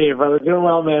 Hey, brother. Doing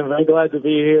well, man. Very glad to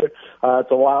be here. It's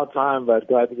a wild time, but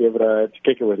glad to be able to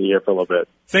kick it with you here for a little bit.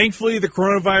 Thankfully, the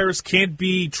coronavirus can't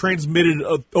be transmitted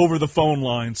over the phone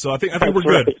line, so I think we're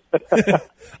good.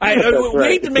 We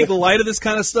hate to make light of this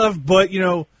kind of stuff, but,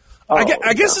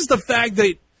 I guess it's the fact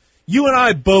that you and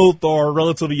I both are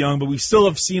relatively young, but we still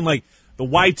have seen the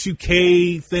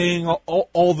Y2K thing,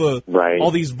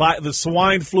 the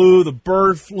swine flu, the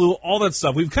bird flu, all that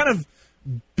stuff. We've kind of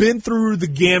been through the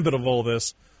gambit of all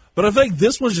this, but I think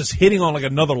this one's just hitting on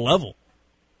another level.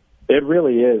 It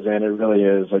really is, man. It really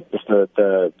is. Just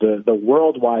the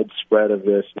worldwide spread of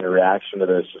this and the reaction to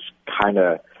this is kind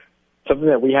of something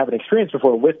that we haven't experienced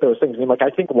before with those things.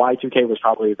 I think Y2K was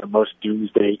probably the most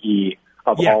doomsday-y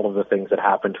of all of the things that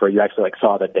happened, where you actually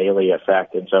saw the daily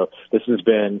effect. And so this has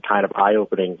been kind of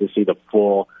eye-opening to see the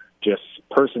full, just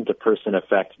person-to-person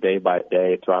effect day by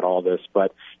day throughout all this.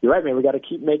 But you're right, man. We got to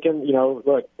keep making.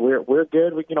 Look, we're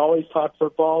good. We can always talk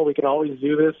football. We can always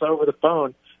do this over the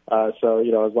phone. So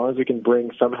as long as we can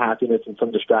bring some happiness and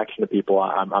some distraction to people,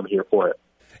 I'm here for it.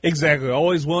 Exactly.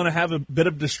 Always willing to have a bit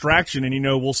of distraction, and,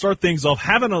 we'll start things off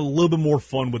having a little bit more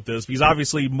fun with this, because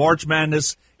obviously March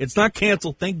Madness, it's not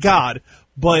canceled, thank God,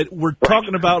 but we're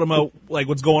talking about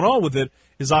what's going on with it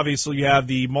is obviously you have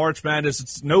the March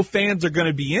Madness. No fans are going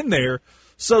to be in there.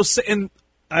 So, and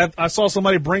I saw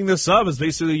somebody bring this up as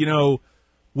basically,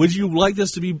 would you like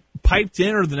this to be piped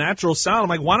in or the natural sound? I'm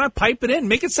like, why not pipe it in?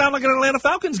 Make it sound like an Atlanta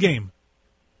Falcons game.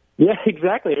 Yeah,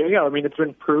 exactly. There you go. I mean, it's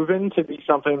been proven to be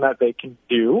something that they can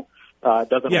do. It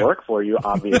doesn't work for you,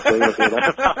 obviously, with the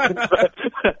Atlanta Falcons, but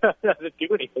it doesn't do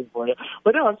anything for you.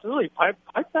 But no, absolutely. Pipe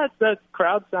that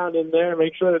crowd sound in there.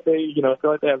 Make sure that they,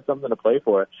 feel like they have something to play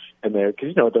for in there.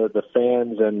 Because, the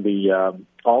fans and the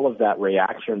all of that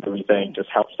reaction and everything just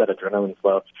helps that adrenaline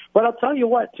flow. But I'll tell you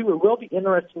what, too, it will be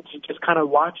interesting to just kind of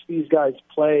watch these guys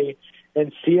play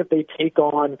and see if they take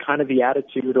on kind of the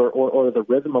attitude or the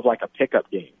rhythm of like a pickup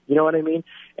game. You know what I mean?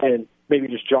 And maybe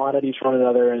just jawing at one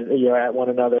another and at one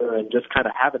another and just kind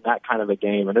of having that kind of a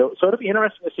game. And so it'll be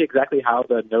interesting to see exactly how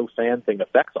the no fan thing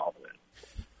affects all of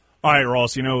it. All right,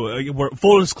 Ross,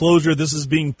 full disclosure, this is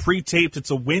being pre-taped.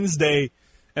 It's a Wednesday.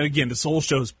 And again, this whole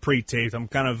show is pre-taped. I'm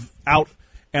kind of out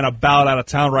of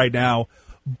town right now.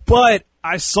 But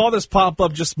I saw this pop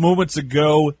up just moments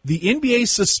ago. The NBA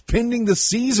suspending the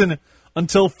season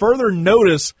until further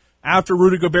notice after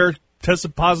Rudy Gobert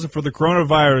tested positive for the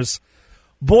coronavirus.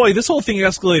 Boy, this whole thing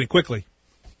escalated quickly.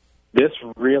 This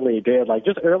really did. Like,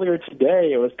 just earlier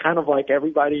today, it was kind of like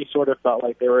everybody sort of felt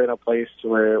like they were in a place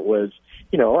where it was,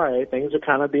 all right, things are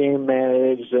kind of being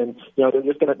managed, and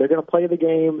they're gonna play the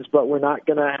games, but we're not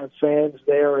gonna have fans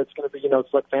there. It's gonna be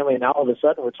select family, and now all of a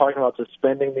sudden we're talking about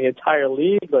suspending the entire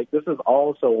league. Like, this is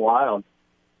all so wild.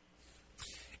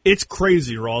 It's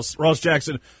crazy, Ross. Ross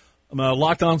Jackson.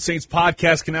 Locked On Saints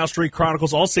podcast, Canal Street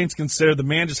Chronicles, all Saints considered. The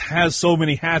man just has so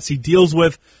many hats he deals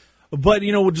with. But,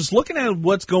 just looking at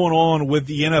what's going on with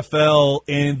the NFL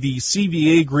and the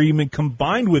CBA agreement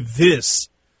combined with this,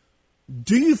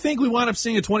 do you think we wind up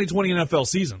seeing a 2020 NFL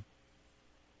season?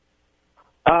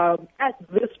 At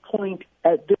this point,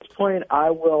 I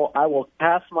will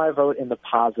cast my vote in the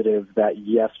positive that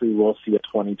yes, we will see a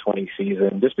 2020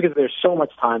 season, just because there's so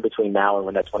much time between now and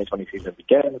when that 2020 season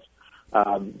begins.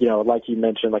 Like you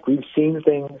mentioned, we've seen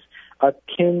things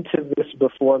akin to this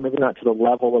before, maybe not to the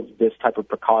level of this type of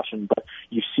precaution, but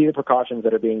you see the precautions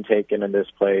that are being taken in this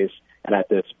place and at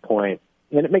this point.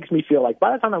 And it makes me feel like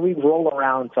by the time that we roll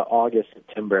around to August,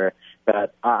 September,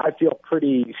 that I feel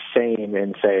pretty sane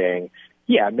in saying,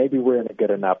 yeah, maybe we're in a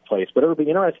good enough place. But it'll be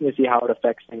interesting to see how it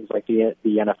affects things like the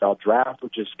NFL draft,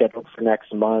 which is scheduled for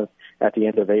next month at the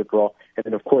end of April. And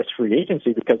then, of course, free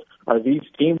agency, because are these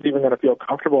teams even going to feel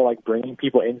comfortable bringing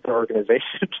people into their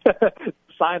organization to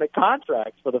sign a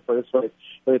contract for the first place?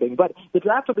 Everything. But the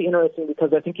draft will be interesting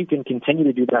because I think you can continue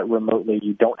to do that remotely.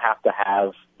 You don't have to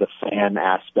have the fan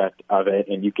aspect of it,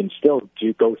 and you can still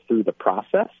go through the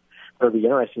process. But it'll be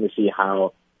interesting to see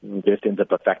how this ends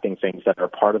up affecting things that are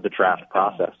part of the draft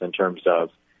process in terms of,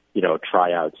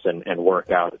 tryouts and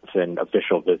workouts and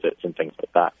official visits and things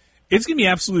like that. It's going to be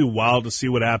absolutely wild to see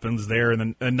what happens there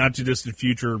in the not too distant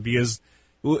future, because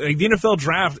the NFL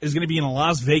draft is going to be in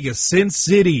Las Vegas, Sin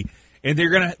City, and they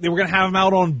were going to have them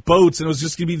out on boats, and it was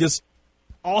just going to be this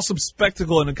awesome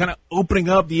spectacle and kind of opening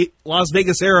up the Las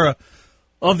Vegas era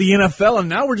of the NFL. And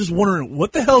now we're just wondering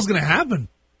what the hell is going to happen.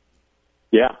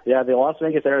 Yeah, the Las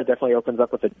Vegas era definitely opens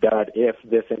up with a dud if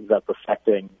this ends up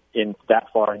affecting in that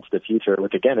far into the future,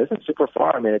 which again isn't super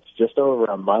far. I mean, it's just over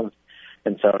a month,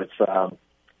 and so it's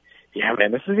yeah,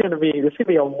 man, this is gonna be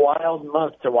a wild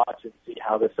month to watch and see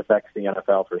how this affects the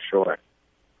NFL for sure.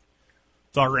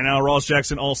 Talk right now, Ross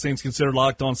Jackson, All Saints Considered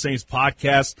Locked On Saints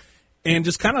podcast, and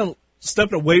just kind of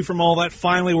stepping away from all that.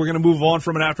 Finally, we're going to move on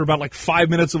from it after about 5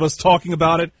 minutes of us talking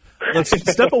about it. Let's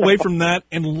step away from that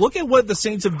and look at what the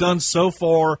Saints have done so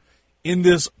far in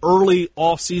this early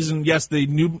offseason. Yes, the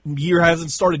new year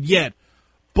hasn't started yet,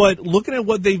 but looking at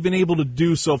what they've been able to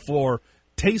do so far,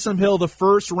 Taysom Hill, the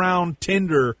first-round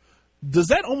tender, does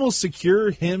that almost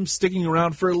secure him sticking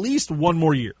around for at least one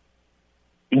more year?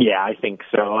 Yeah, I think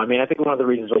so. I mean, I think one of the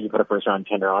reasons why you put a first-round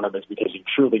tender on him is because you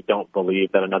truly don't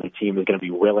believe that another team is going to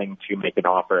be willing to make an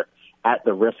offer at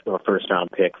the risk of a first-round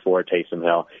pick for Taysom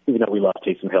Hill, even though we love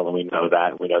Taysom Hill and we know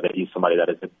that. We know that he's somebody that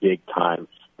is a big-time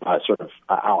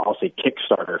I'll say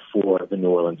Kickstarter for the New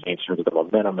Orleans Saints in terms of the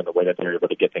momentum and the way that they're able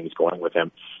to get things going with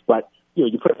him. But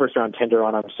you put a first-round tender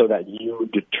on him so that you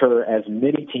deter as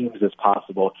many teams as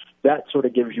possible. That sort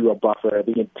of gives you a buffer.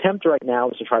 The attempt right now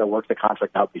is to try to work the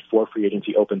contract out before free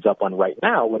agency opens up on right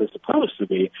now what is supposed to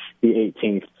be the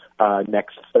 18th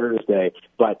next Thursday.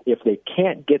 But if they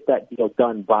can't get that deal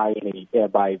done by any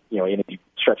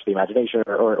stretch of the imagination,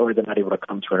 or they're not able to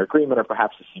come to an agreement, or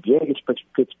perhaps the CBA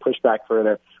gets pushed back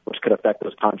further, which could affect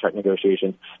those contract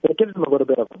negotiations, then it gives them a little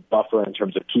bit of a buffer in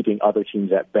terms of keeping other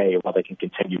teams at bay while they can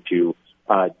continue to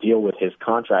deal with his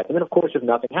contract. And then, of course, if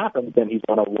nothing happens, then he's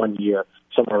on a 1-year,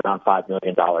 somewhere around $5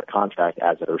 million contract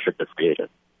as a restricted free agent.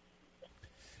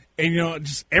 And,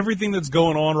 just everything that's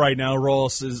going on right now,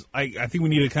 Ross, is I think we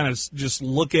need to kind of just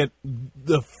look at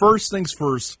the first things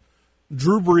first.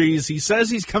 Drew Brees, he says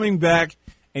he's coming back,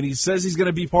 and he says he's going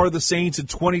to be part of the Saints in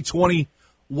 2020.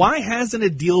 Why hasn't a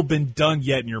deal been done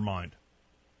yet in your mind?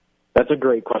 That's a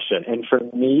great question. And for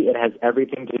me, it has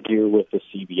everything to do with the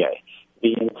CBA.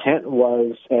 The intent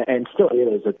was, and still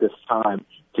is at this time,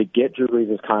 to get Drew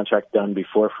Brees' contract done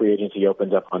before free agency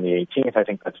opens up on the 18th. I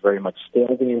think that's very much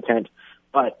still the intent.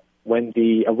 But when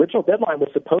the original deadline was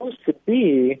supposed to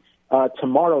be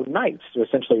tomorrow night, so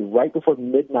essentially right before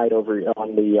midnight over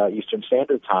on the Eastern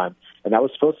Standard Time, and that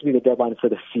was supposed to be the deadline for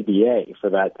the CBA, for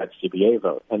that CBA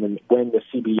vote. And then when the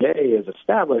CBA is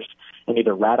established and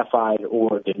either ratified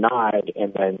or denied,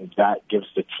 and then that gives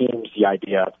the teams the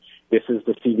idea of this is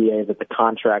the CBA that the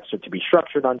contracts are to be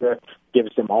structured under,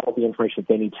 gives them all the information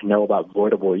they need to know about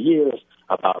voidable years,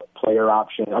 about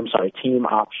team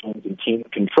options and team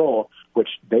control, which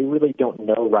they really don't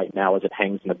know right now as it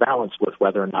hangs in the balance with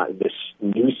whether or not this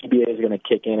new CBA is going to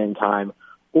kick in time,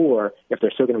 or if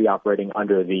they're still going to be operating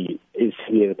under the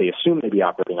CBA that they assume they'd be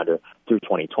operating under through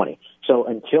 2020. So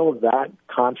until that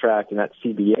contract and that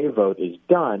CBA vote is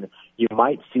done, you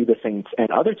might see the Saints and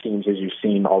other teams, as you've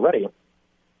seen already,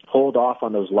 hold off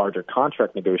on those larger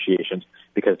contract negotiations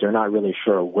because they're not really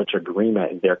sure which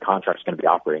agreement their contract's going to be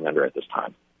operating under at this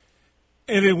time.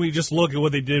 And then we just look at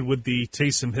what they did with the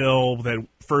Taysom Hill, that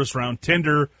first-round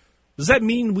tender. Does that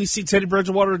mean we see Teddy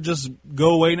Bridgewater just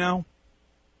go away now?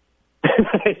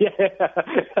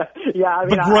 Yeah. I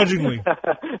mean, begrudgingly.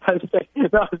 I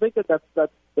think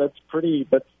that's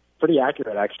pretty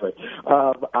accurate, actually.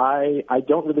 I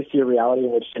don't really see a reality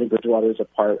in which Teddy Bridgewater is a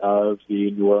part of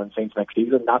the New Orleans Saints next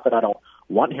season. Not that I don't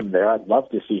want him there. I'd love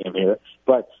to see him here.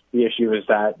 But the issue is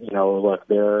that, look,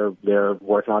 they're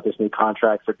working on this new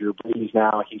contract for Drew Brees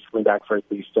now. He's coming back for at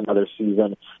least another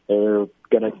season. They're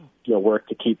going to work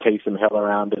to keep Taysom Hill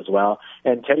around as well.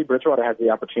 And Teddy Bridgewater has the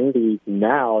opportunity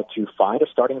now to find a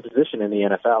starting position in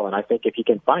the NFL. And I think if he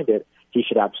can find it, he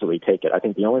should absolutely take it. I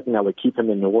think the only thing that would keep him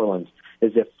in New Orleans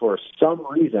is if for some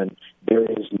reason there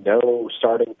is no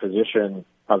starting position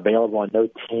available and no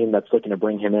team that's looking to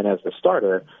bring him in as the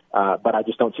starter. But I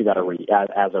just don't see that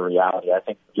as a reality. I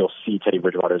think you'll see Teddy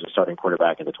Bridgewater as a starting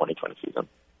quarterback in the 2020 season.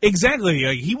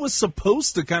 Exactly. He was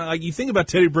supposed to kind of, you think about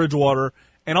Teddy Bridgewater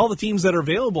and all the teams that are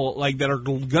available, that are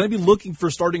going to be looking for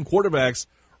starting quarterbacks,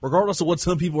 regardless of what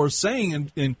some people are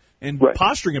saying and right.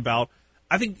 posturing about.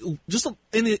 I think just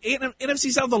in the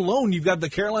NFC South alone, you've got the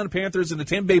Carolina Panthers and the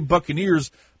Tampa Bay Buccaneers.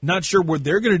 Not sure what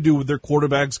they're going to do with their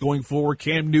quarterbacks going forward.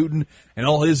 Cam Newton and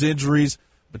all his injuries,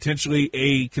 potentially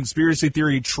a conspiracy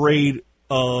theory trade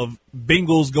of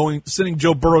Bengals sending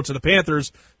Joe Burrow to the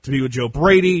Panthers to be with Joe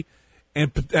Brady.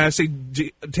 And I say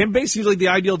Tampa Bay seems like the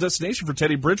ideal destination for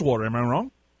Teddy Bridgewater. Am I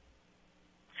wrong?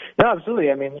 No, absolutely.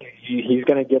 I mean, he's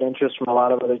going to get interest from a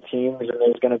lot of other teams, and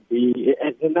there's going to be,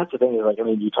 and that's the thing.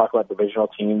 You talk about divisional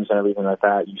teams and everything like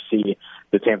that. You see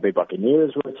the Tampa Bay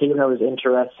Buccaneers were a team that was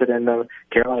interested in them.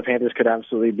 Carolina Panthers could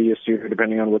absolutely be a suitor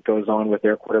depending on what goes on with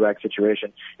their quarterback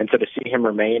situation. And so to see him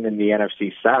remain in the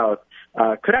NFC South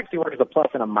could actually work as a plus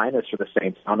and a minus for the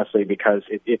Saints, honestly, because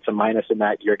it's a minus in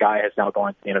that your guy has now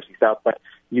gone to the NFC South, but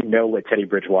you know what Teddy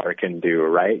Bridgewater can do,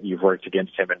 right? You've worked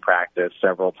against him in practice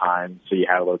several times, so you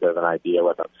have a little bit of an idea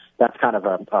with him. That's kind of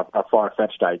a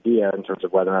far-fetched idea in terms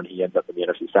of whether or not he ends up in the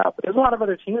NFC South. But there's a lot of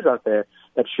other teams out there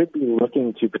that should be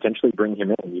looking to potentially bring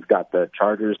him in. You've got the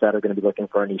Chargers that are going to be looking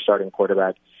for a new starting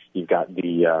quarterback. You've got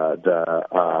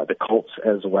the Colts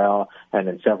as well, and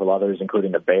then several others,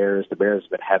 including the Bears. The Bears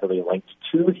have been heavily linked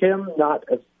to him, not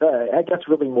as I guess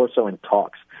really more so in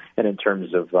talks and in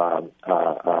terms of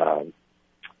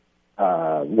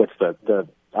what's the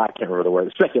I can't remember the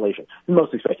word, speculation,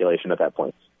 mostly speculation at that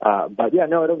point. But yeah,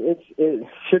 no, it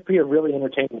should be a really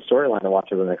entertaining storyline to watch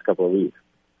over the next couple of weeks.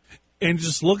 And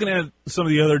just looking at some of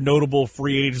the other notable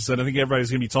free agents that I think everybody's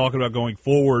going to be talking about going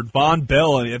forward, Von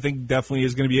Bell, I think definitely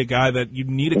is going to be a guy that you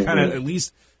need to kind of at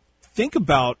least think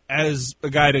about as a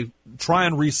guy to try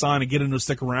and re-sign and get him to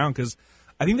stick around? Because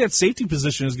I think that safety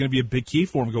position is going to be a big key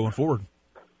for him going forward.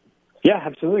 Yeah,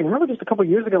 absolutely. Remember just a couple of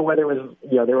years ago where there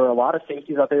were a lot of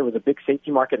safeties out there. It was a big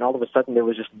safety market, and all of a sudden there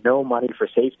was just no money for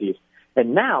safeties.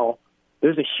 And now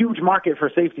there's a huge market for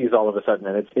safeties all of a sudden,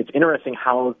 and it's interesting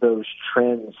how those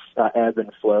trends ebb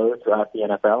and flow throughout the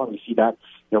NFL. And we see that,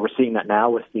 we're seeing that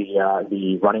now with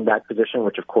the running back position,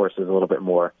 which of course is a little bit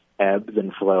more ebb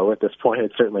and flow at this point.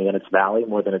 It's certainly in its valley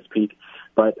more than its peak.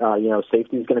 But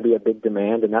safety is going to be a big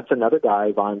demand, and that's another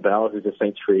guy, Von Bell, who's a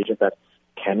Saints free agent that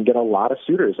can get a lot of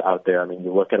suitors out there. I mean,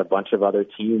 you look at a bunch of other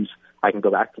teams. I can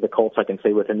go back to the Colts, I can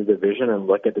say within the division, and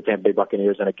look at the Tampa Bay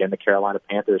Buccaneers and, again, the Carolina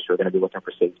Panthers, who are going to be looking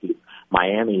for safety.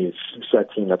 Miami's a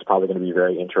team that's probably going to be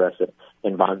very interested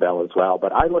in Von Bell as well.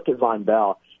 But I look at Von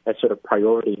Bell as sort of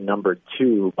priority number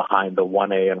 2 behind the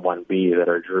 1A and 1B that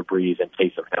are Drew Brees and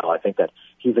Taysom Hill. I think that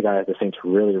he's a guy that the Saints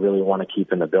really, really want to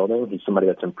keep in the building. He's somebody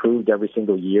that's improved every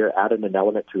single year, added an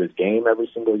element to his game every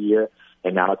single year,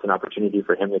 and now it's an opportunity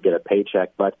for him to get a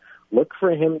paycheck. But look for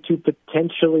him to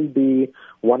potentially be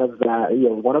one of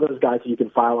those guys that you can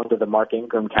file under the Mark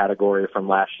Ingram category from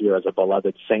last year as a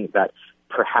beloved Saint that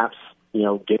perhaps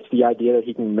gets the idea that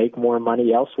he can make more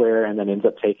money elsewhere and then ends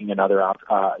up taking ends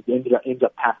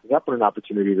up passing up on an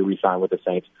opportunity to re-sign with the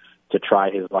Saints to try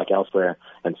his luck elsewhere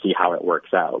and see how it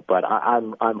works out. But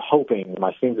I'm hoping,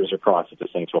 my fingers are crossed, that the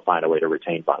Saints will find a way to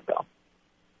retain Von Bell.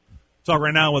 Talk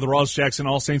right now with Ross Jackson,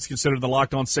 All Saints Considered, the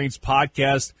Locked On Saints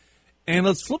podcast. And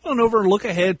let's flip on over and look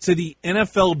ahead to the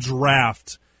NFL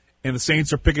draft. And the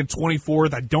Saints are picking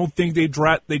 24th. I don't think they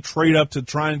trade up to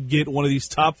try and get one of these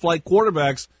top-flight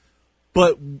quarterbacks.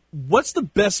 But what's the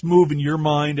best move in your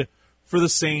mind for the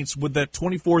Saints with that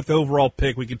 24th overall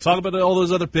pick? We can talk about all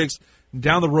those other picks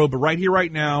down the road, but right here,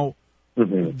 right now,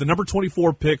 the number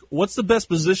 24 pick, what's the best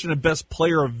position and best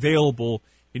player available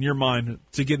in your mind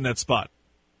to get in that spot?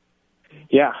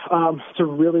 Yeah, it's a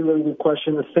really, really good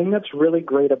question. The thing that's really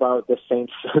great about the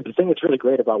Saints, the thing that's really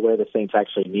great about where the Saints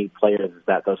actually need players is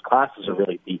that those classes are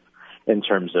really deep in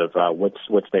terms of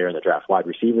what's there in the draft. Wide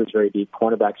receivers very deep,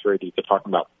 cornerbacks very deep. They're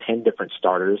talking about 10 different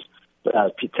starters,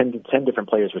 10 different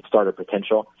players with starter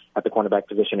potential at the cornerback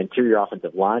position. Interior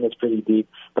offensive line is pretty deep.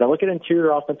 But I look at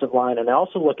interior offensive line, and I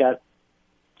also look at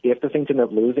if the Saints end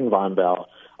up losing Von Bell,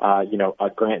 a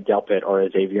Grant Delpit or a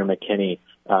Xavier McKinney,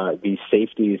 these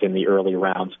safeties in the early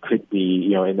rounds could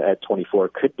be, at 24,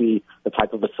 could be the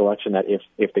type of a selection that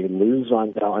if they lose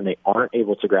Von Bell and they aren't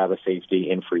able to grab a safety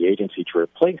in free agency to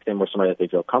replace him with somebody that they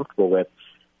feel comfortable with,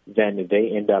 then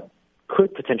they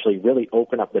could potentially really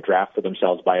open up the draft for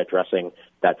themselves by addressing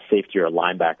that safety or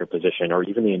linebacker position or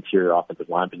even the interior offensive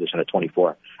line position at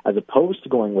 24, as opposed to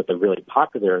going with the really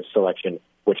popular selection,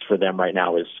 which for them right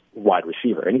now is wide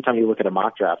receiver. Anytime you look at a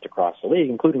mock draft across the league,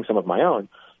 including some of my own,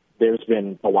 there's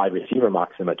been a wide receiver mock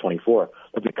sim at 24.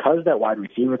 But because that wide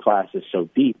receiver class is so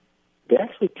deep, they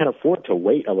actually can afford to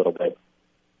wait a little bit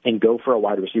and go for a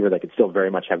wide receiver that could still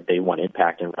very much have day one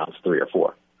impact in rounds 3 or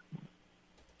 4.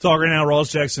 Talk right now,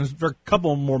 Ross Jackson, for a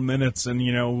couple more minutes, and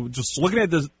just looking at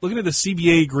the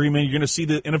CBA agreement, you're going to see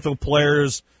the NFL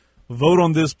players vote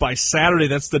on this by Saturday.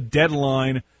 That's the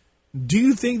deadline. Do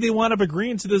you think they wind up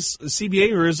agreeing to this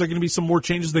CBA, or is there going to be some more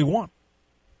changes they want?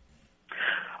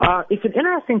 It's an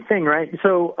interesting thing, right?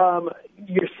 So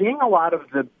you're seeing a lot of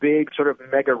the big sort of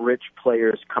mega-rich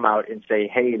players come out and say,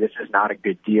 hey, this is not a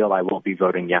good deal. I won't be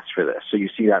voting yes for this. So you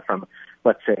see that from,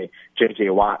 let's say, J.J.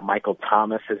 Watt. Michael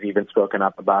Thomas has even spoken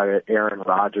up about it. Aaron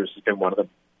Rodgers has been one of the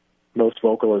most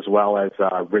vocal, as well as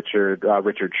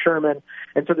Richard Sherman.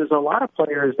 And so there's a lot of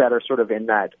players that are sort of in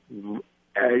that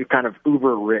kind of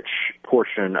uber-rich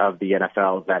portion of the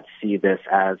NFL that see this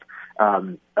as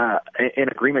an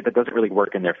agreement that doesn't really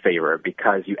work in their favor,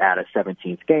 because you add a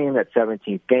 17th game. That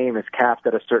 17th game is capped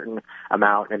at a certain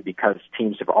amount, and because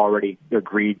teams have already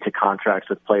agreed to contracts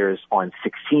with players on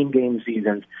 16-game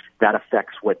seasons, that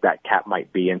affects what that cap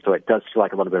might be. And so it does feel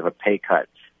like a little bit of a pay cut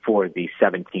for the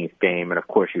 17th game. And, of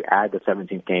course, you add the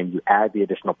 17th game, you add the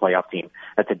additional playoff team.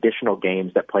 That's additional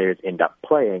games that players end up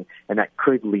playing, and that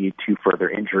could lead to further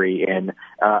injury in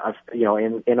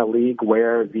a league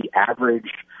where the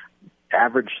average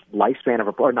lifespan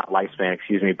of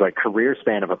but career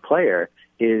span of a player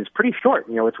is pretty short.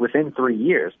 It's within 3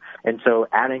 years. And so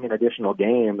adding an additional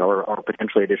game or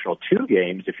potentially additional 2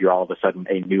 games, if you're all of a sudden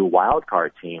a new wild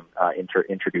card team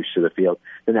introduced to the field,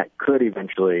 then that could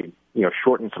eventually,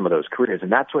 shorten some of those careers.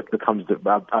 And that's what becomes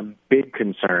a big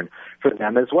concern for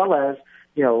them, as well as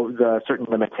the certain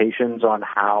limitations on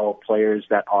how players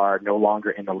that are no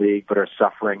longer in the league but are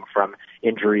suffering from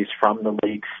injuries from the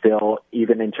league still,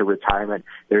 even into retirement,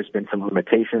 there's been some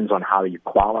limitations on how you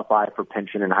qualify for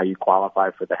pension and how you qualify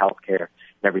for the health care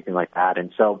and everything like that.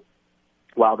 And so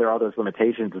while there are those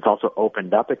limitations, it's also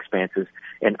opened up expanses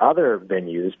in other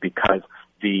venues because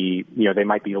they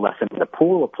might be lessening the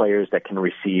pool of players that can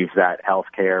receive that health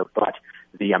care, but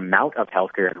the amount of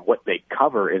healthcare and what they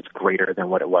cover is greater than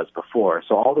what it was before.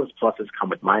 So all those pluses come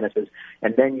with minuses.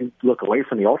 And then you look away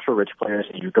from the ultra-rich players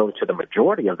and you go to the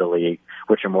majority of the league,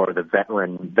 which are more of the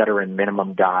veteran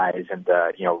minimum guys and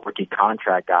the rookie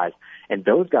contract guys. And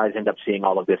those guys end up seeing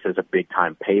all of this as a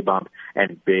big-time pay bump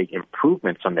and big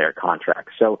improvements on their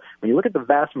contracts. So when you look at the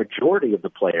vast majority of the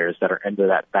players that are under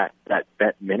that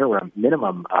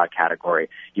minimum category,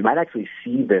 you might actually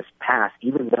see this pass,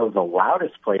 even though the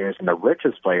loudest players and the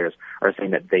richest players are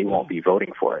saying that they won't be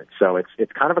voting for it. So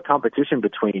it's kind of a competition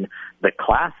between the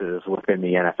classes within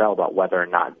the NFL about whether or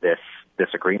not this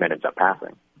agreement ends up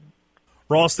passing.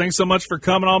 Ross, thanks so much for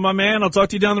coming on, my man. I'll talk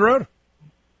to you down the road.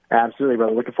 Absolutely,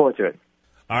 brother. Looking forward to it.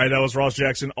 All right, that was Ross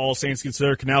Jackson, All Saints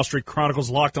Considered, Canal Street Chronicles,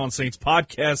 Locked On Saints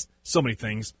podcast. So many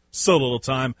things, so little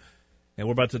time. And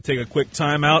we're about to take a quick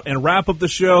time out and wrap up the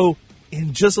show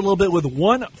in just a little bit with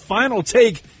one final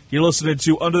take. You're listening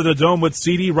to Under the Dome with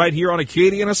CD right here on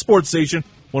Acadiana Sports Station,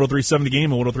 103.7 The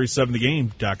Game and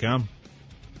 103.7thegame.com.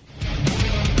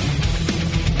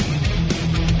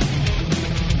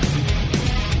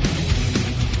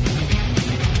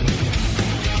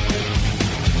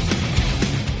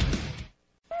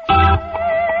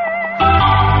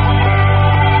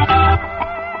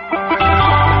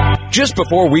 Just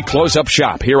before we close up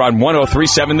shop here on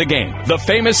 103.7 The Game, the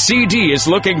famous CD is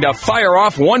looking to fire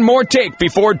off one more take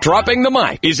before dropping the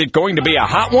mic. Is it going to be a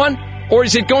hot one? Or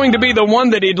is it going to be the one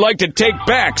that he'd like to take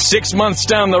back 6 months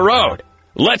down the road?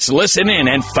 Let's listen in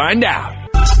and find out.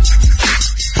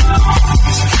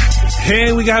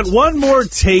 Hey, we got one more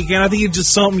take, and I think it's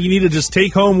just something you need to just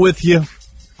take home with you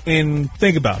and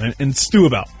think about and stew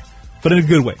about, but in a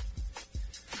good way.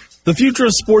 The future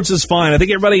of sports is fine. I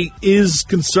think everybody is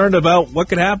concerned about what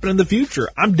could happen in the future.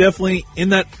 I'm definitely in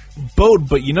that boat,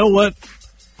 but you know what?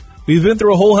 We've been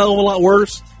through a whole hell of a lot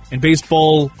worse, and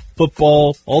baseball,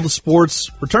 football, all the sports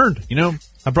returned.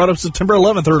 I brought up September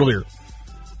 11th earlier.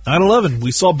 9/11, we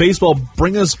saw baseball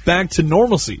bring us back to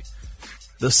normalcy.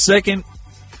 The second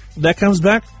that comes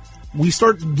back, we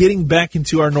start getting back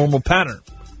into our normal pattern.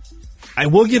 I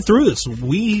will get through this.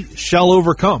 We shall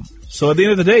overcome. So at the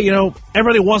end of the day,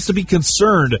 everybody wants to be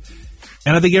concerned,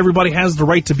 and I think everybody has the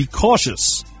right to be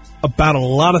cautious about a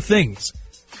lot of things.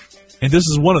 And this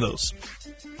is one of those.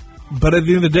 But at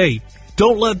the end of the day,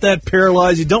 don't let that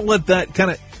paralyze you. Don't let that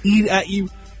kind of eat at you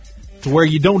to where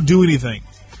you don't do anything,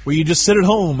 where you just sit at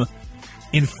home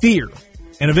in fear.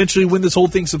 And eventually when this whole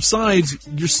thing subsides,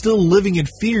 you're still living in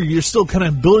fear. You're still kind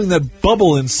of building that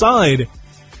bubble inside.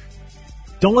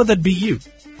 Don't let that be you.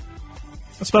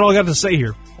 That's about all I got to say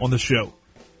here on the show.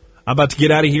 I'm about to get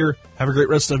out of here. Have a great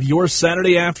rest of your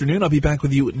Saturday afternoon. I'll be back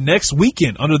with you next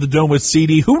weekend Under the Dome with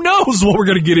CD. Who knows what we're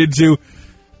going to get into?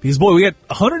 Because, boy, we got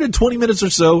 120 minutes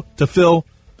or so to fill,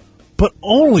 but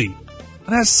only,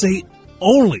 and I say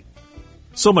only,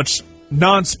 so much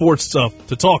non-sports stuff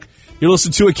to talk. You're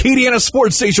listening to Acadiana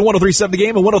Sports Station, 103.7 The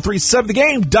Game and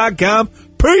 103.7thegame.com.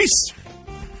 Peace!